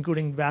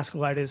 including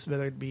vasculitis,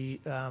 whether it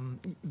be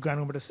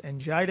granulomatous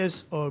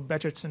meningitis or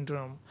Behçet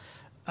syndrome.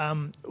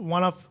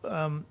 One of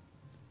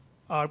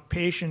our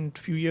patient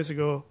a few years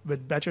ago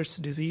with Behçet's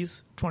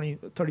disease,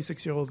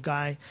 36-year-old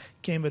guy,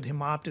 came with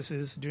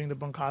hemoptysis during the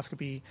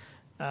bronchoscopy.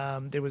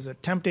 There was a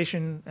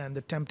temptation, and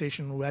the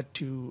temptation led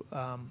to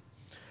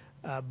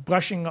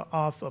brushing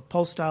off a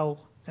pulse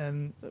towel,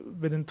 and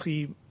within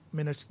 3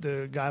 minutes,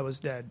 the guy was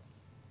dead,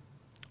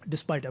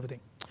 despite everything.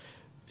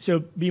 So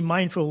be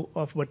mindful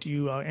of what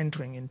you are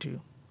entering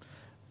into.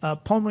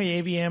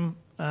 Pulmonary AVM,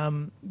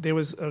 there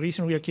was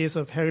recently a case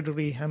of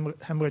hereditary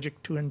hemorrhagic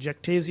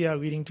telangiectasia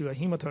leading to a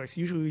hemothorax.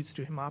 Usually leads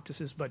to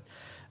hemoptysis, but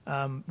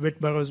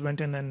Whit Burroughs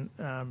went in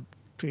and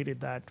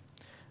treated that.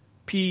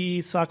 PE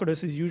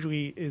sarcoidosis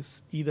usually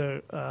is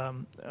either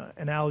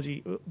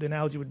analogy. The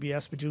analogy would be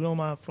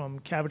aspergilloma from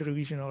cavitary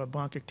lesion or a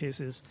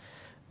bronchiectasis.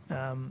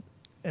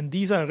 And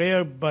these are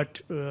rare,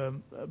 but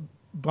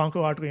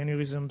bronchoartery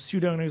aneurysm,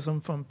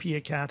 pseudoaneurysm from PA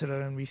catheter,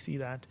 and we see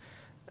that.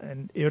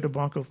 And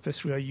aortobronchial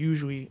fistula are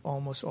usually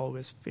almost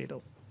always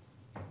fatal.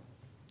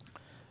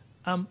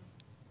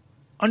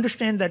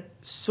 Understand that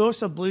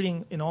source of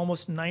bleeding in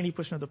almost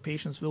 90% of the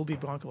patients will be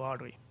bronchial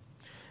artery.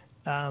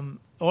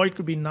 Or it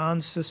could be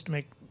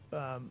non-systemic,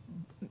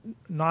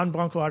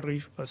 non-bronchial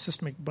artery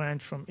systemic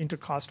branch from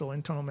intercostal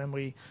internal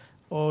memory,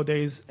 or there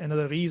is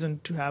another reason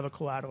to have a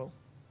collateral.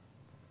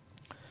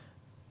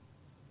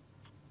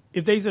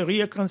 If there's a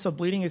reoccurrence of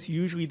bleeding, it's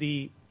usually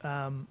the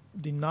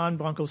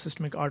non-bronchial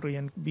systemic artery,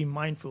 and be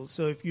mindful.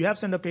 So if you have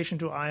sent a patient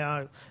to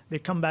IR, they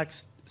come back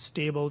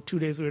stable, 2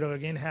 days later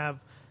again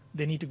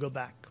they need to go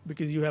back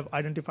because you have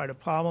identified a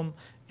problem.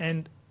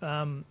 And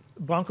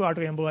bronchial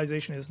artery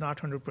embolization is not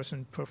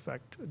 100%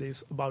 perfect.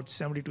 There's about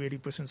 70 to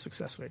 80%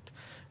 success rate.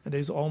 And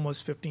there's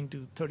almost 15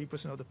 to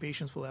 30% of the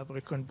patients will have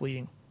recurrent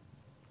bleeding.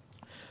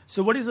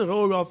 So what is the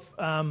role of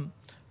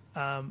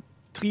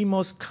three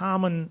most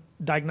common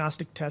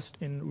diagnostic tests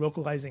in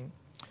localizing?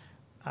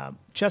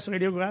 Chest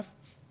radiograph,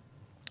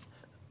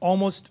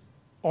 almost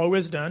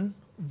always done,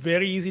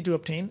 very easy to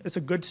obtain. It's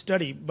a good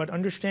study, but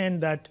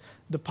understand that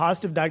the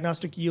positive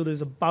diagnostic yield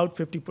is about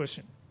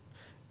 50%.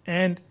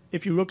 And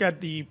if you look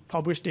at the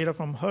published data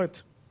from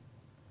Hurth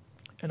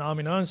and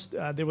Armin Ernst,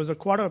 there was a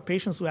quarter of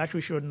patients who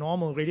actually showed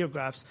normal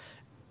radiographs,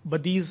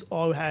 but these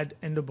all had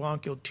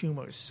endobronchial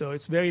tumors. So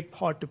it's very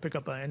hard to pick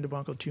up an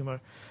endobronchial tumor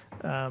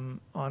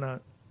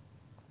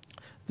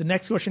The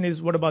next question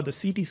is, what about the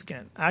CT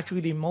scan?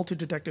 Actually, the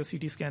multi-detector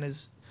CT scan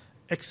is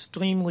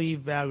extremely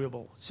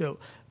valuable. So,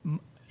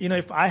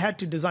 if I had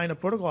to design a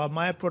protocol,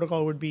 my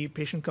protocol would be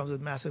patient comes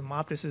with massive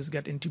hemoptysis,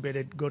 get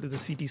intubated, go to the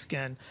CT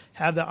scan,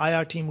 have the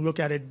IR team look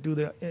at it, do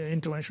the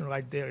intervention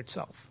right there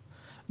itself.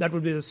 That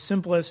would be the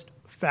simplest,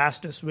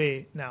 fastest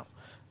way now.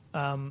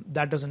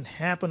 That doesn't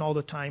happen all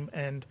the time,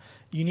 and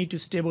you need to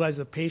stabilize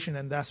the patient,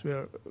 and that's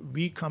where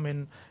we come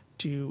in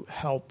to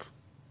help.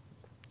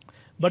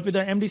 But with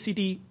the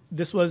MDCT,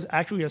 this was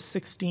actually a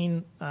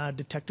 16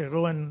 detector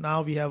row, and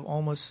now we have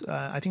almost,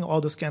 I think all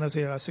the scanners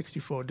here are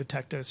 64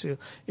 detectors. So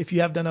if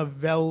you have done a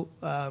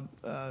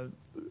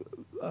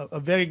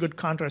very good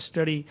contrast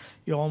study,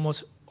 you're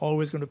almost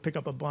always going to pick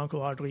up a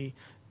bronchial artery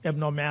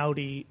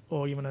abnormality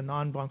or even a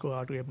non-bronchial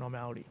artery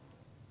abnormality.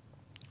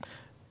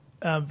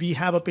 We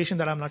have a patient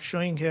that I'm not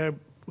showing here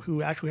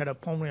who actually had a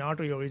pulmonary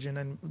artery origin,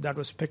 and that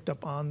was picked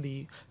up on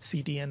the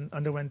CT and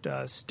underwent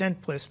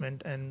stent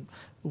placement and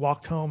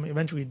walked home,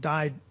 eventually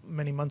died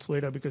many months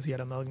later because he had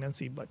a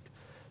malignancy. But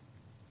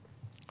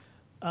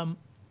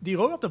the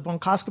role of the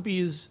bronchoscopy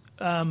is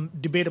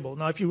debatable.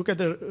 Now, if you look at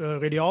the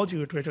radiology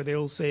literature, they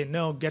will say,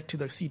 no, get to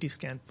the CT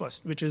scan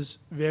first, which is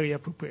very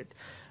appropriate.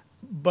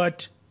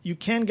 But you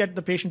can get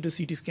the patient to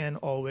CT scan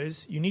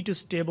always. You need to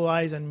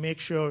stabilize and make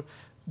sure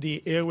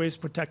the airway is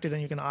protected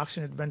and you can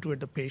oxygenate,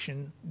 ventilate the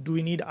patient. Do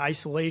we need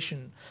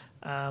isolation?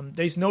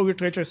 There's no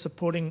literature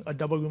supporting a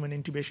double lumen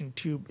intubation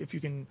tube. If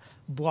you can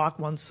block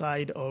one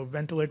side or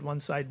ventilate one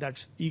side,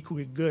 that's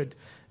equally good.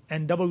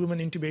 And double lumen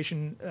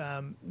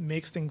intubation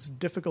makes things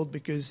difficult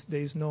because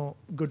there's no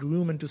good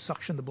lumen to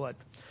suction the blood.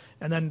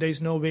 And then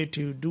there's no way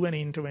to do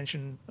any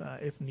intervention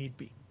if need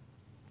be.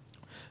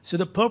 So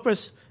the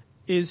purpose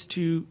is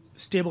to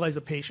stabilize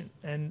the patient.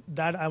 And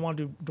that I want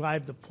to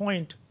drive the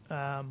point,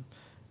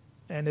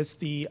 and it's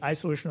the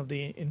isolation of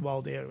the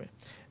involved airway.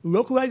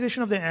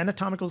 Localization of the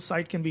anatomical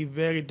site can be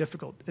very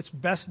difficult. It's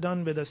best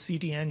done with a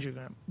CT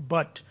angiogram.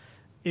 But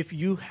if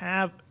you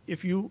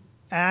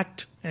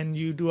act and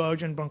you do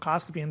urgent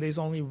bronchoscopy and there's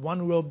only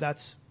one lobe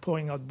that's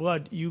pouring out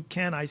blood, you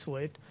can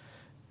isolate.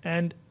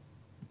 And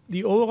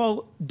the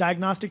overall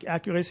diagnostic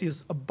accuracy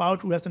is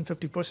about less than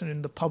 50%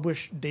 in the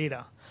published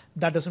data.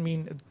 That doesn't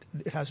mean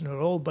it has no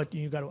role, but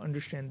you got to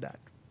understand that.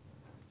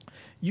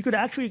 You could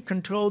actually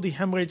control the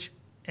hemorrhage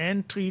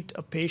and treat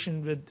a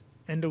patient with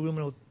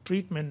endoluminal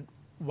treatment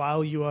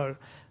while you are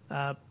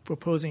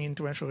proposing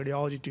interventional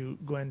radiology to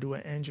go and do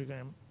an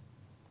angiogram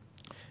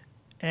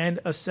and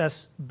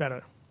assess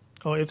better.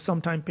 Or if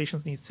sometimes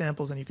patients need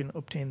samples and you can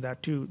obtain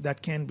that too,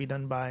 that can be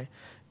done by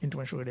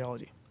interventional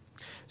radiology.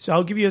 So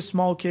I'll give you a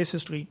small case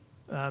history.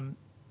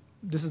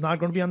 This is not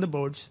going to be on the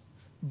boards,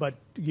 but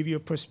to give you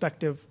a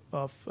perspective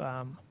of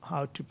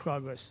how to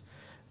progress.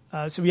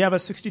 So we have a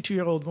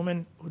 62-year-old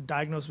woman who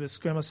diagnosed with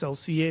squamous cell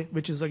CA,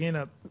 which is,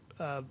 again,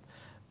 a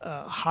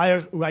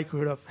higher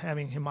likelihood of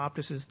having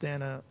hemoptysis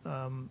than a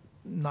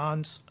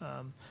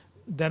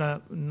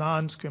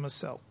non-squamous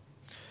cell.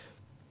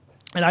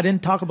 And I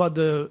didn't talk about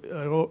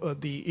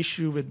the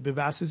issue with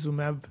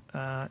bevacizumab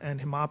and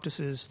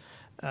hemoptysis.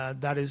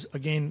 That is,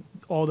 again,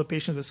 all the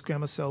patients with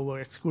squamous cell were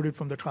excluded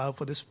from the trial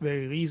for this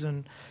very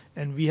reason.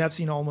 And we have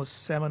seen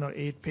almost 7 or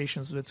 8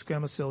 patients with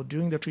squamous cell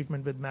during the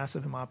treatment with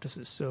massive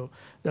hemoptysis. So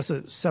that's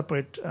a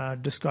separate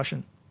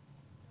discussion.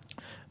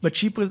 But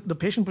the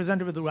patient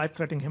presented with the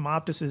life-threatening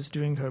hemoptysis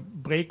during her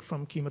break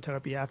from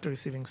chemotherapy after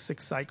receiving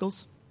 6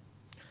 cycles.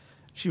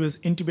 She was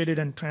intubated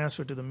and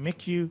transferred to the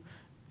MICU.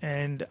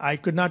 And I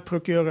could not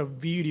procure a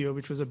video,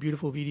 which was a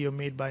beautiful video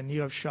made by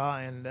Nirav Shah,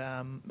 and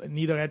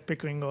neither Ed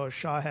Pickering or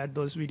Shah had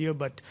those video,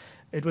 but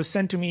it was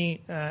sent to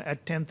me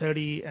at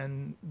 10:30,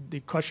 and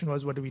the question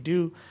was, what do we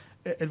do?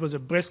 It was a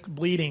brisk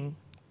bleeding,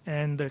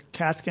 and the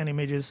CAT scan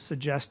images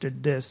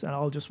suggested this, and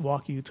I'll just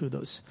walk you through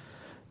those.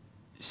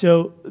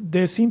 So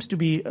there seems to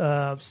be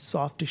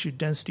soft tissue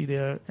density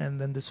there,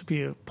 and then the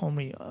superior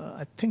pulmonary,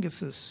 I think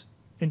it's this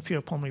inferior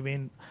pulmonary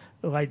vein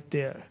right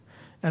there.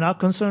 And our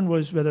concern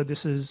was whether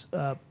this is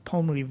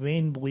pulmonary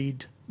vein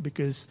bleed,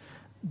 because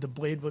the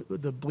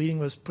bleeding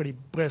was pretty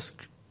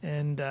brisk.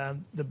 And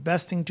the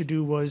best thing to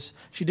do was,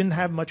 she didn't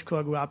have much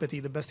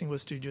coagulopathy. The best thing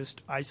was to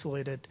just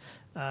isolate it,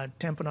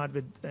 tamponade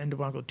with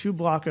endobronchial tube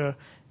blocker,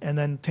 and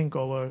then think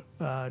over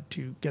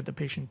to get the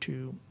patient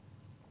to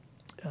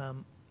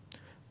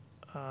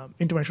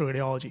interventional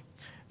radiology.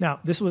 Now,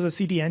 this was a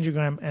CT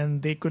angiogram,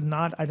 and they could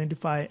not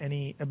identify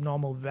any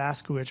abnormal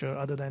vasculature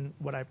other than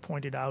what I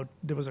pointed out.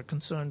 There was a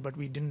concern, but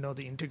we didn't know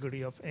the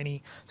integrity of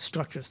any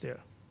structures there.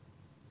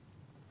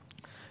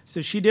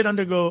 So she did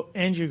undergo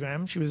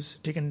angiogram. She was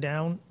taken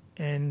down,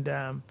 and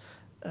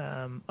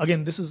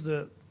again, this is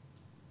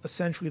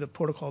essentially the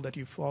protocol that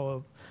you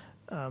follow.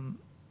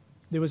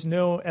 There was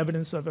no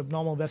evidence of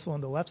abnormal vessel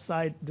on the left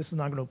side. This is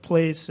not going to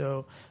play,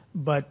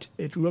 but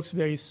it looks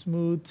very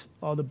smooth.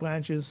 All the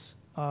branches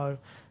are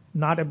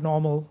not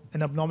abnormal.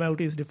 An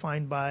abnormality is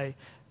defined by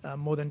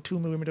more than 2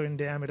 millimeter in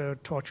diameter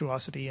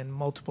tortuosity and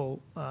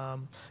multiple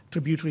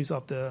tributaries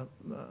of the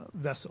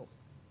vessel.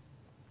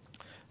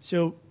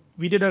 So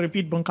we did a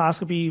repeat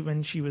bronchoscopy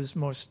when she was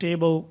more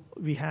stable.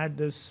 We had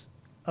this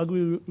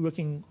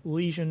ugly-looking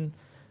lesion.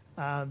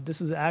 This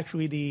is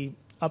actually the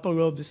upper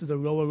lobe. This is the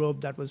lower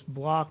lobe that was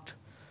blocked.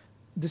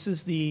 This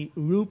is the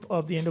loop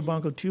of the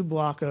endobronchial tube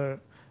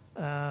blocker,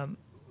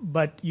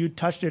 but you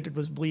touched it, it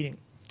was bleeding.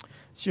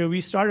 So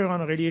we started on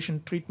a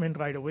radiation treatment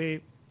right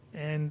away,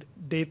 and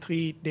day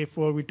 3, day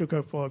 4, we took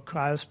her for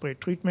cryospray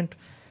treatment.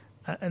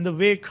 And the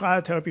way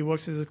cryotherapy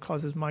works is it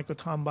causes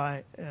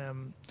microthrombi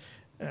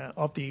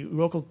of the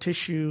local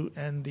tissue,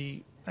 and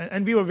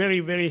we were very,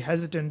 very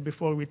hesitant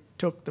before we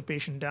took the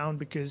patient down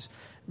because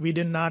we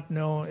did not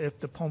know if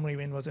the pulmonary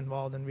vein was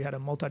involved, and we had a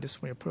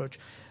multidisciplinary approach.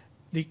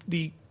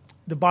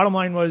 The bottom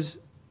line was,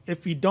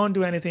 if we don't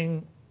do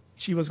anything,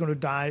 she was going to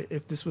die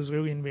if this was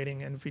really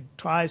invading, and if we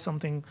try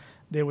something,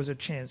 there was a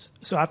chance.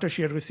 So after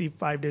she had received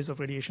 5 days of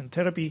radiation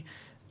therapy,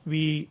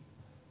 we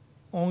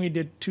only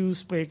did 2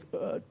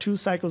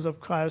 cycles of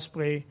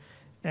cryospray,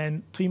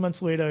 and 3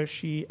 months later,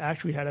 she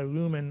actually had a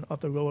lumen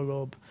of the lower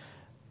lobe.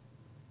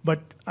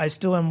 But I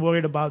still am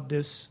worried about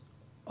this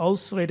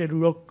ulcerated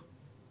look,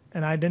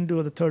 and I didn't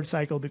do the 3rd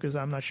cycle because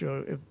I'm not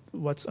sure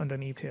what's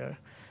underneath here.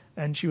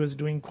 And she was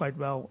doing quite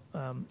well,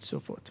 so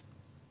forth.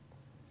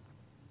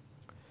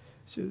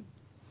 So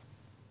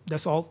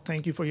that's all.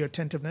 Thank you for your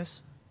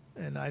attentiveness.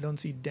 And I don't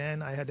see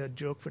Dan. I had a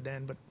joke for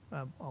Dan, but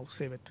I'll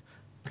save it.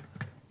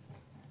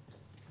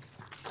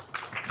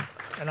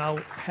 And I'm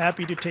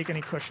happy to take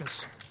any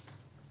questions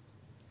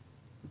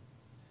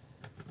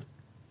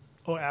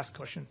or ask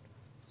questions.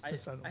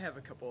 I have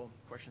a couple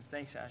questions.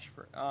 Thanks, Ash.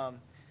 I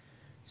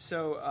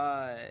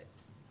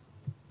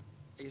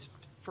guess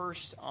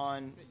first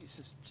on,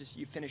 since just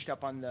you finished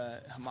up on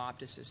the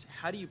hemoptysis,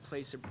 how do you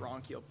place a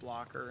bronchial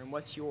blocker, and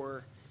what's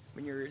your,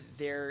 when you're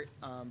there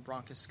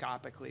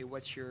bronchoscopically,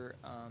 what's your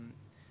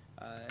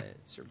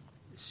sort of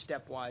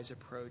stepwise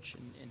approach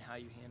in how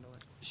you handle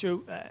it?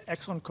 So,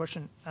 excellent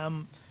question.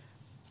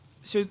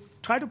 So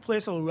try to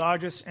place a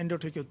largest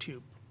endotracheal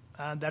tube.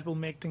 That will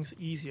make things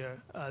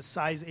easier,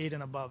 size 8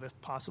 and above if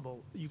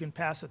possible. You can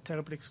pass a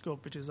therapeutic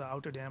scope, which is an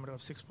outer diameter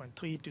of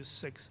 6.3 to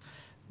 6,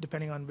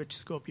 depending on which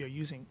scope you're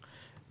using.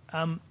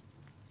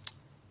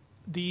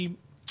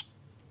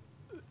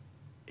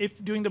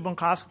 If doing the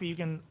bronchoscopy, you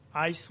can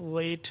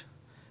isolate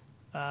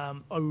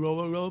a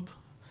lower lobe,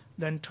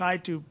 then try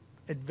to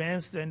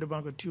advance the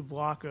endobronchial tube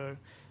blocker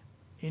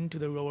into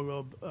the lower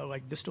lobe,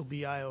 like distal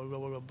BI or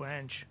lower lobe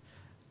branch.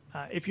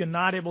 If you're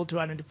not able to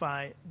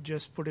identify,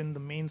 just put in the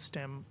main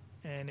stem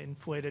and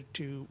inflate it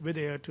with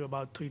air to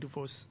about 3 to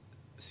 4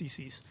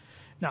 cc's.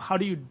 Now, how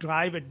do you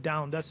drive it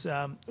down? That's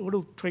a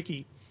little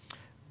tricky.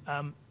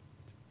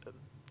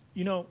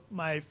 You know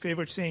my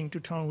favorite saying, to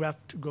turn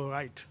left, to go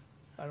right.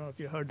 I don't know if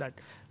you heard that.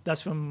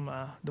 That's from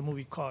the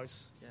movie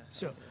Cars.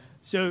 Yeah.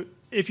 So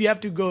if you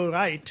have to go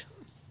right,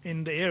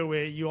 in the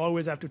airway, you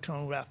always have to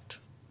turn left.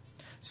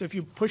 So if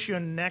you push your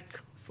neck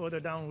further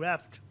down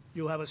left,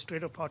 you'll have a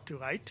straighter path to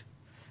right.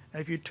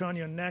 And if you turn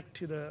your neck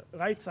to the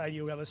right side,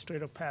 you'll have a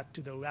straighter path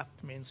to the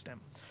left main stem.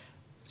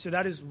 So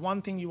that is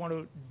one thing you want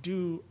to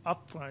do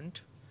up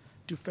front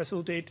to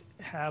facilitate,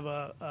 have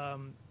a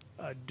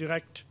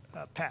direct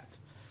path.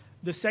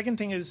 The second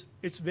thing is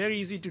it's very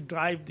easy to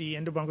drive the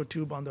endobronchial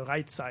tube on the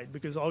right side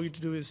because all you have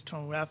to do is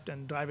turn left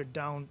and drive it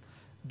down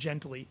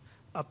gently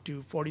up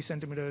to 40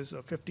 centimeters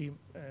or 50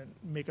 and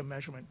make a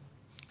measurement.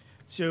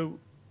 So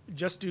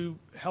just to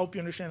help you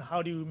understand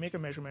how do you make a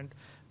measurement,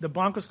 the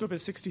bronchoscope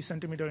is 60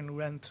 centimeter in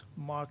length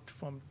marked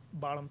from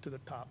bottom to the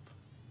top,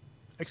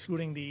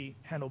 excluding the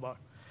handlebar.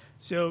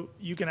 So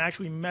you can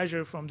actually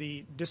measure from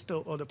the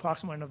distal or the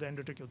proximal end of the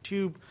endotracheal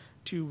tube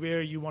to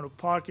where you want to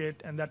park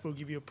it, and that will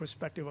give you a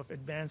perspective of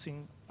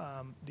advancing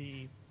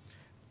the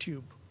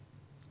tube.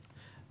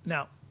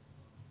 Now,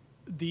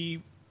 the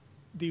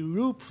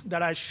loop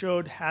that I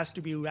showed has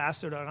to be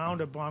lassoed around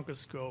a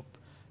bronchoscope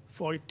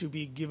for it to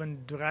be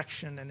given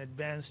direction and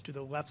advance to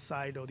the left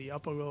side or the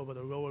upper lobe or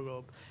the lower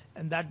lobe.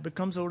 And that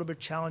becomes a little bit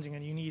challenging,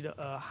 and you need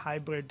a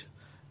hybrid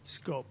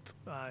scope.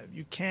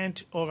 You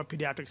can't, or a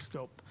pediatric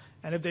scope.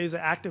 And if there's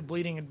active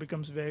bleeding, it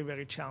becomes very,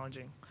 very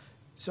challenging.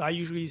 So I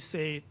usually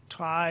say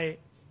try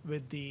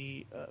with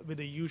the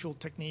usual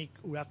technique,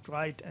 left,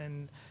 right,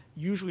 and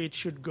usually it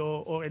should go,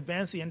 or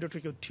advance the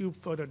endotracheal tube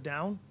further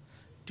down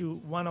to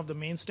one of the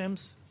main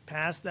stems,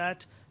 pass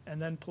that,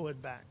 and then pull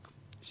it back.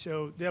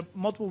 So there are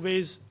multiple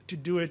ways to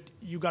do it.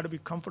 You got to be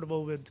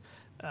comfortable with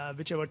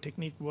whichever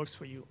technique works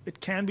for you. It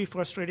can be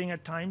frustrating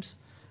at times.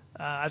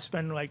 I've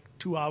spent like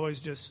 2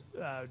 hours just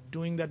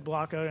doing that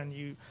blocker,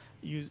 and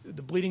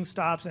the bleeding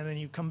stops, and then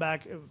you come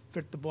back,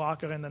 fit the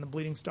blocker, and then the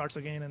bleeding starts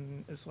again,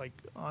 and it's like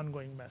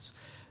ongoing mess.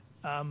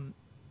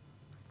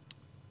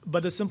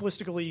 But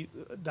simplistically,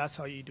 that's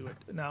how you do it.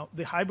 Now,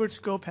 the hybrid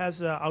scope has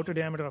an outer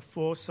diameter of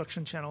 4,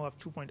 suction channel of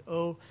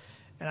 2.0,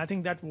 and I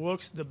think that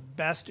works the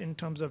best in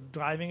terms of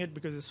driving it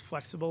because it's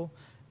flexible.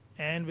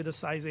 And with a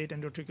size 8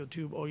 endotracheal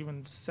tube or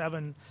even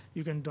 7,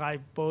 you can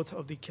drive both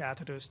of the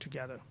catheters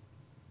together.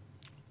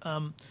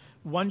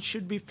 One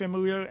should be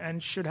familiar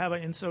and should have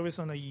an in-service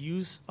on the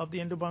use of the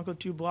endobronchial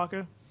tube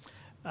blocker.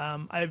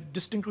 I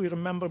distinctly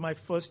remember my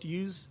first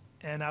use,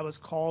 and I was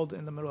called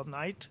in the middle of the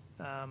night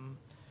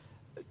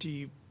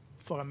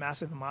for a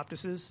massive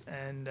hemoptysis,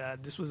 and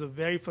this was the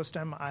very first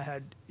time I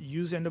had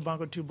used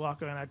endobronchial tube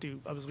blocker, and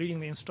I was reading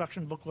the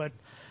instruction booklet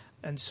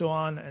and so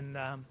on,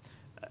 and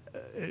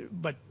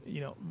but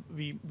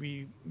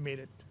we made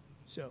it.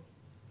 So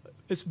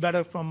it's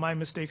better from my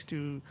mistakes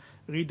to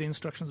read the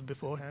instructions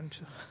beforehand.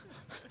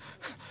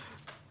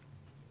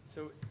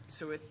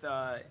 So with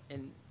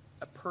in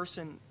a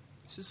person,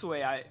 this is the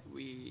way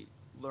we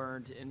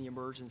learned in the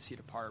emergency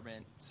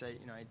department. So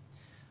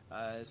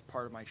as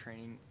part of my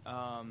training,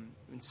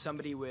 when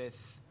somebody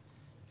with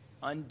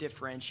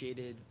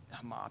undifferentiated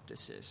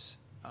hemoptysis,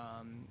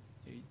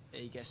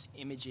 I guess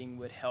imaging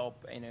would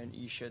help.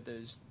 You showed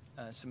those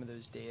some of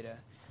those data,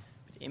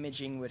 but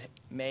imaging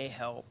may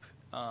help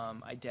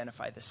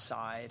identify the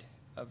side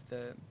of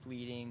the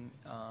bleeding.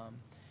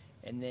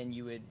 And then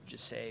you would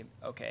just say,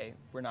 okay,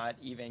 we're not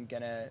even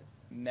going to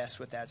mess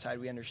with that side.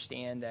 We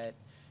understand that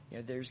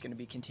there's going to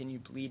be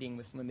continued bleeding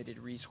with limited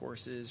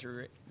resources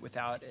or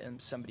without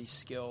somebody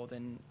skilled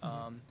in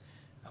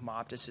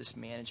hemoptysis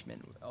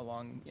management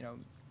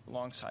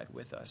alongside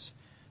with us.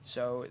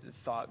 So the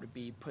thought would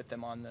be put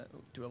them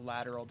do a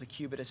lateral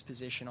decubitus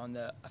position on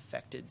the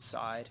affected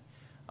side,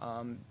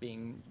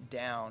 being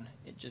down.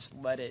 It just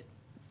let it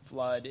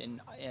flood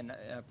and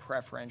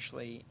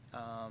preferentially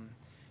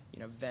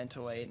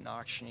ventilate and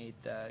oxygenate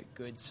the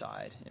good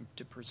side and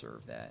to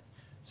preserve that.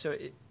 So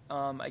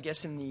I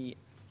guess in the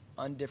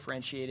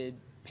undifferentiated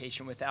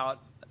patient without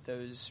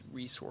those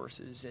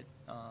resources,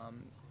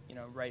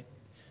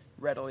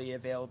 readily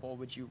available,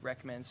 would you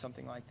recommend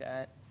something like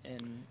that?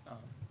 And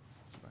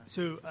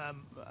So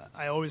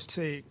I always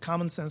say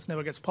common sense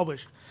never gets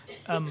published.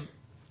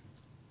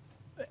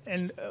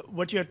 And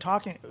what you're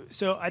talking,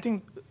 so I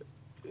think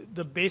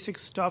the basic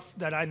stuff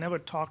that I never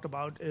talked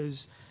about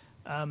is,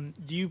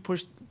 do you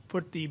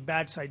put the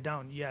bad side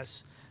down?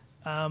 Yes,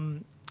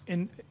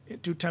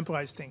 to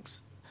temporize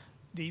things.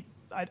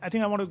 I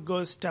think I want to go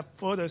a step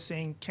further,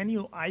 saying, can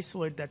you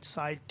isolate that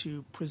side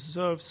to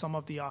preserve some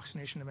of the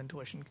oxygenation and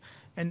ventilation?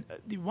 And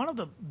one of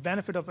the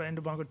benefit of an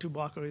endobronchial tube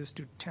blocker is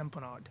to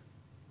tamponade.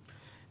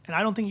 And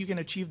I don't think you can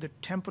achieve the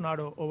tamponade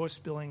or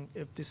overspilling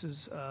if this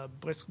is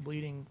brisk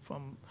bleeding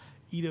from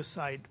either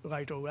side,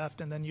 right or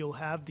left, and then you'll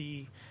have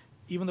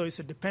even though it's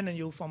a dependent,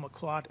 you'll form a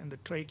clot in the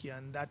trachea,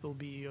 and that will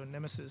be your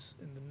nemesis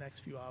in the next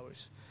few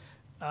hours.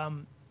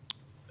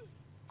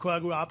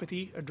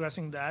 Coagulopathy,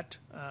 addressing that,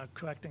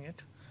 correcting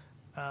it.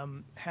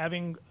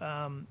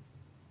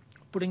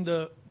 Putting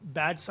the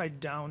bad side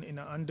down in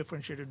an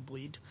undifferentiated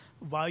bleed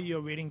while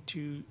you're waiting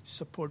to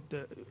support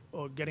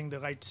or getting the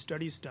right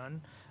studies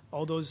done,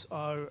 all those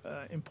are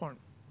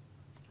important.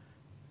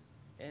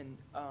 And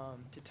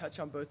to touch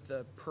on both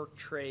the perc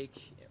trach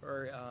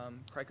or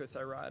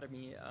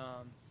cricothyrotomy,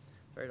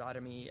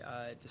 thyroidotomy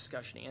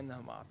discussion and the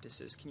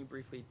hemoptysis, can you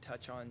briefly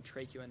touch on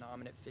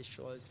tracheoinnominate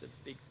fistula as the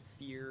big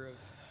fear of?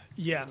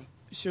 Yeah.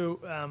 So,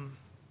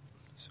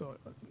 so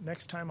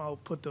next time I'll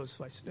put those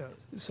slides.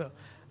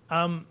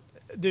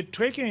 The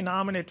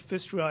tracheoinnominate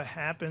fistula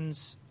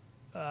happens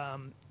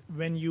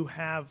when you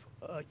have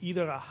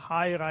either a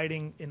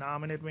high-riding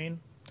innominate vein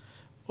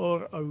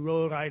or a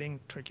low-riding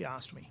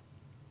tracheostomy.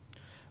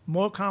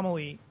 More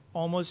commonly,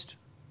 almost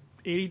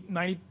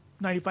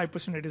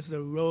 95% it is the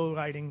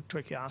low-riding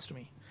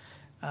tracheostomy.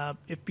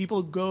 If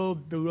people go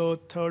below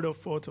third or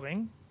fourth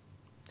ring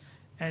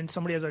and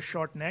somebody has a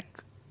short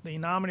neck, the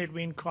innominate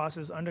vein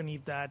crosses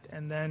underneath that,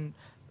 and then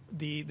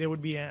there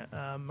would be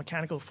a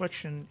mechanical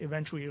friction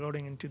eventually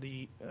eroding into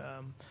the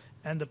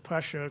and the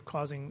pressure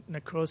causing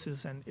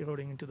necrosis and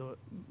eroding into the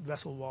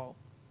vessel wall.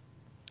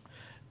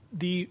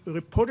 The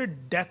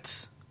reported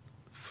deaths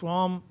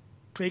from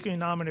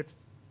tracheoinnominate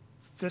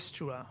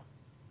fistula,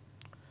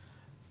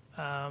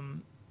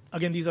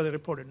 again, these are the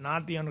reported,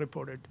 not the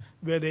unreported,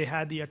 where they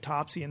had the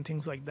autopsy and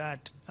things like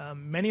that.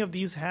 Many of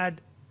these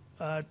had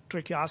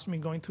tracheostomy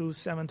going through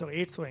seventh or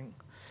eighth ring,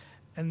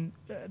 and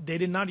they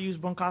did not use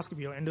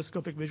bronchoscopy or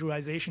endoscopic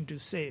visualization to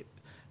say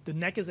the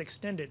neck is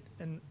extended,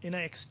 and in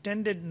an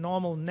extended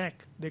normal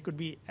neck, there could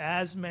be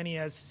as many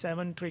as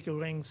 7 tracheal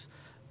rings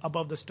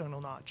above the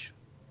sternal notch.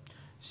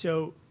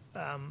 So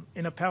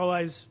in a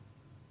paralyzed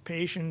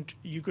patient,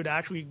 you could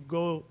actually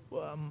go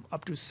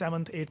up to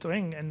 7th, 8th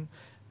ring, and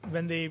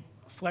when they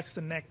flex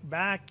the neck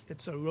back,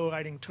 it's a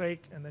low-riding trach,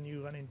 and then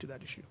you run into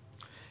that issue.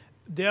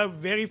 There are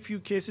very few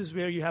cases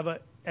where you have an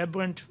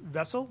aberrant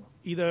vessel,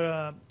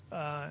 either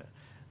a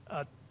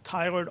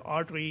thyroid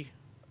artery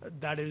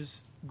that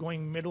is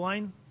going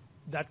midline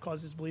that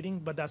causes bleeding,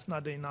 but that's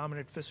not the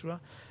innominate fistula.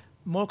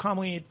 More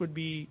commonly, it would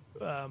be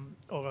or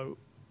an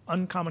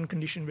uncommon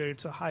condition where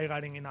it's a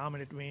high-riding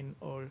innominate vein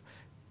or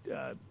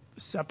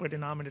separate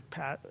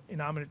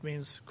innominate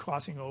veins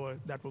crossing over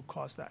that will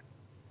cause that.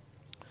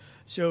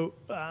 So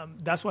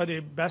that's why the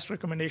best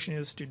recommendation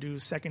is to do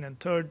second and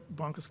third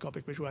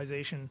bronchoscopic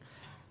visualization,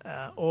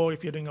 or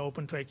if you're doing an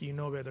open trach, you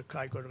know where the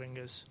cricoid ring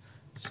is.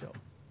 So.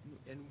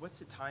 And what's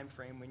the time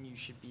frame when you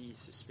should be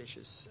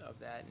suspicious of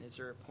that? And is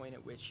there a point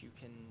at which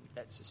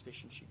that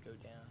suspicion should go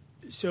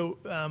down? So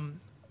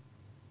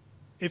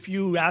if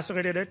you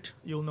lacerated it,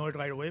 you'll know it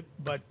right away.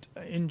 But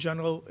in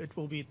general, it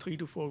will be 3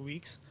 to 4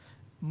 weeks.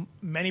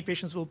 Many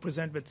patients will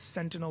present with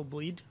sentinel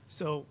bleed.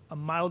 So a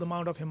mild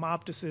amount of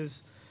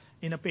hemoptysis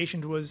in a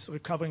patient who is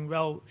recovering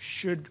well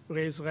should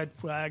raise red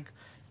flag,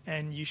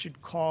 and you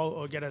should call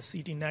or get a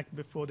CT neck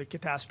before the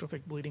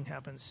catastrophic bleeding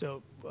happens.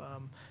 So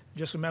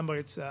just remember,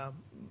 it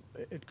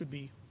could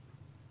be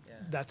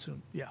that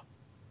soon. Yeah.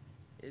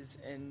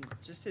 And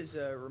just as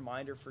a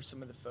reminder for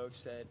some of the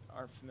folks that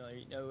aren't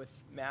familiar, with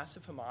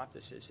massive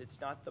hemoptysis,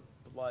 it's not the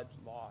blood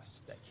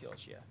loss that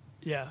kills you.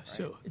 Yeah, right?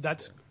 so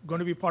that's going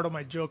to be part of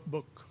my joke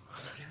book.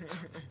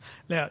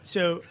 Yeah,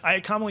 so I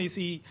commonly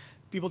see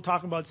people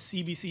talking about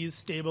CBC is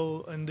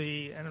stable, and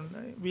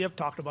we have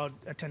talked about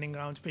attending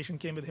rounds. Patient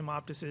came with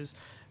hemoptysis,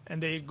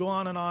 and they go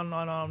on and on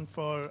and on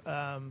for,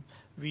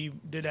 we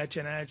did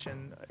HNH,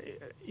 and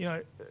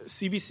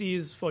CBC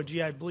is for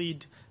GI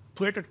bleed.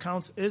 Platelet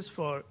counts is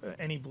for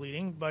any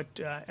bleeding, but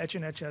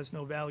HNH has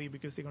no value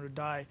because they're going to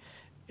die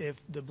if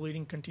the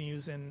bleeding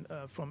continues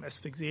from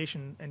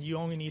asphyxiation, and you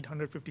only need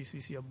 150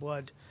 cc of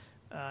blood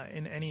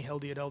in any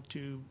healthy adult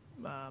to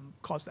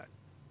cause that.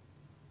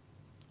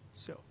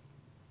 So.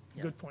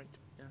 Yeah. Good point.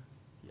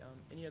 Yeah.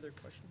 Any other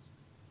questions?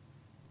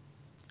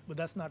 But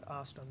that's not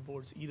asked on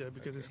boards either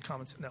because it's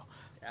comments. No.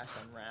 It's asked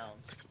on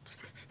rounds.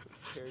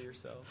 Prepare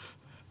yourself.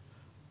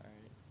 All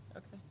right.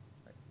 Okay.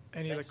 All right.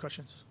 Any other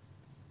questions?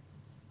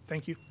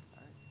 Thank you.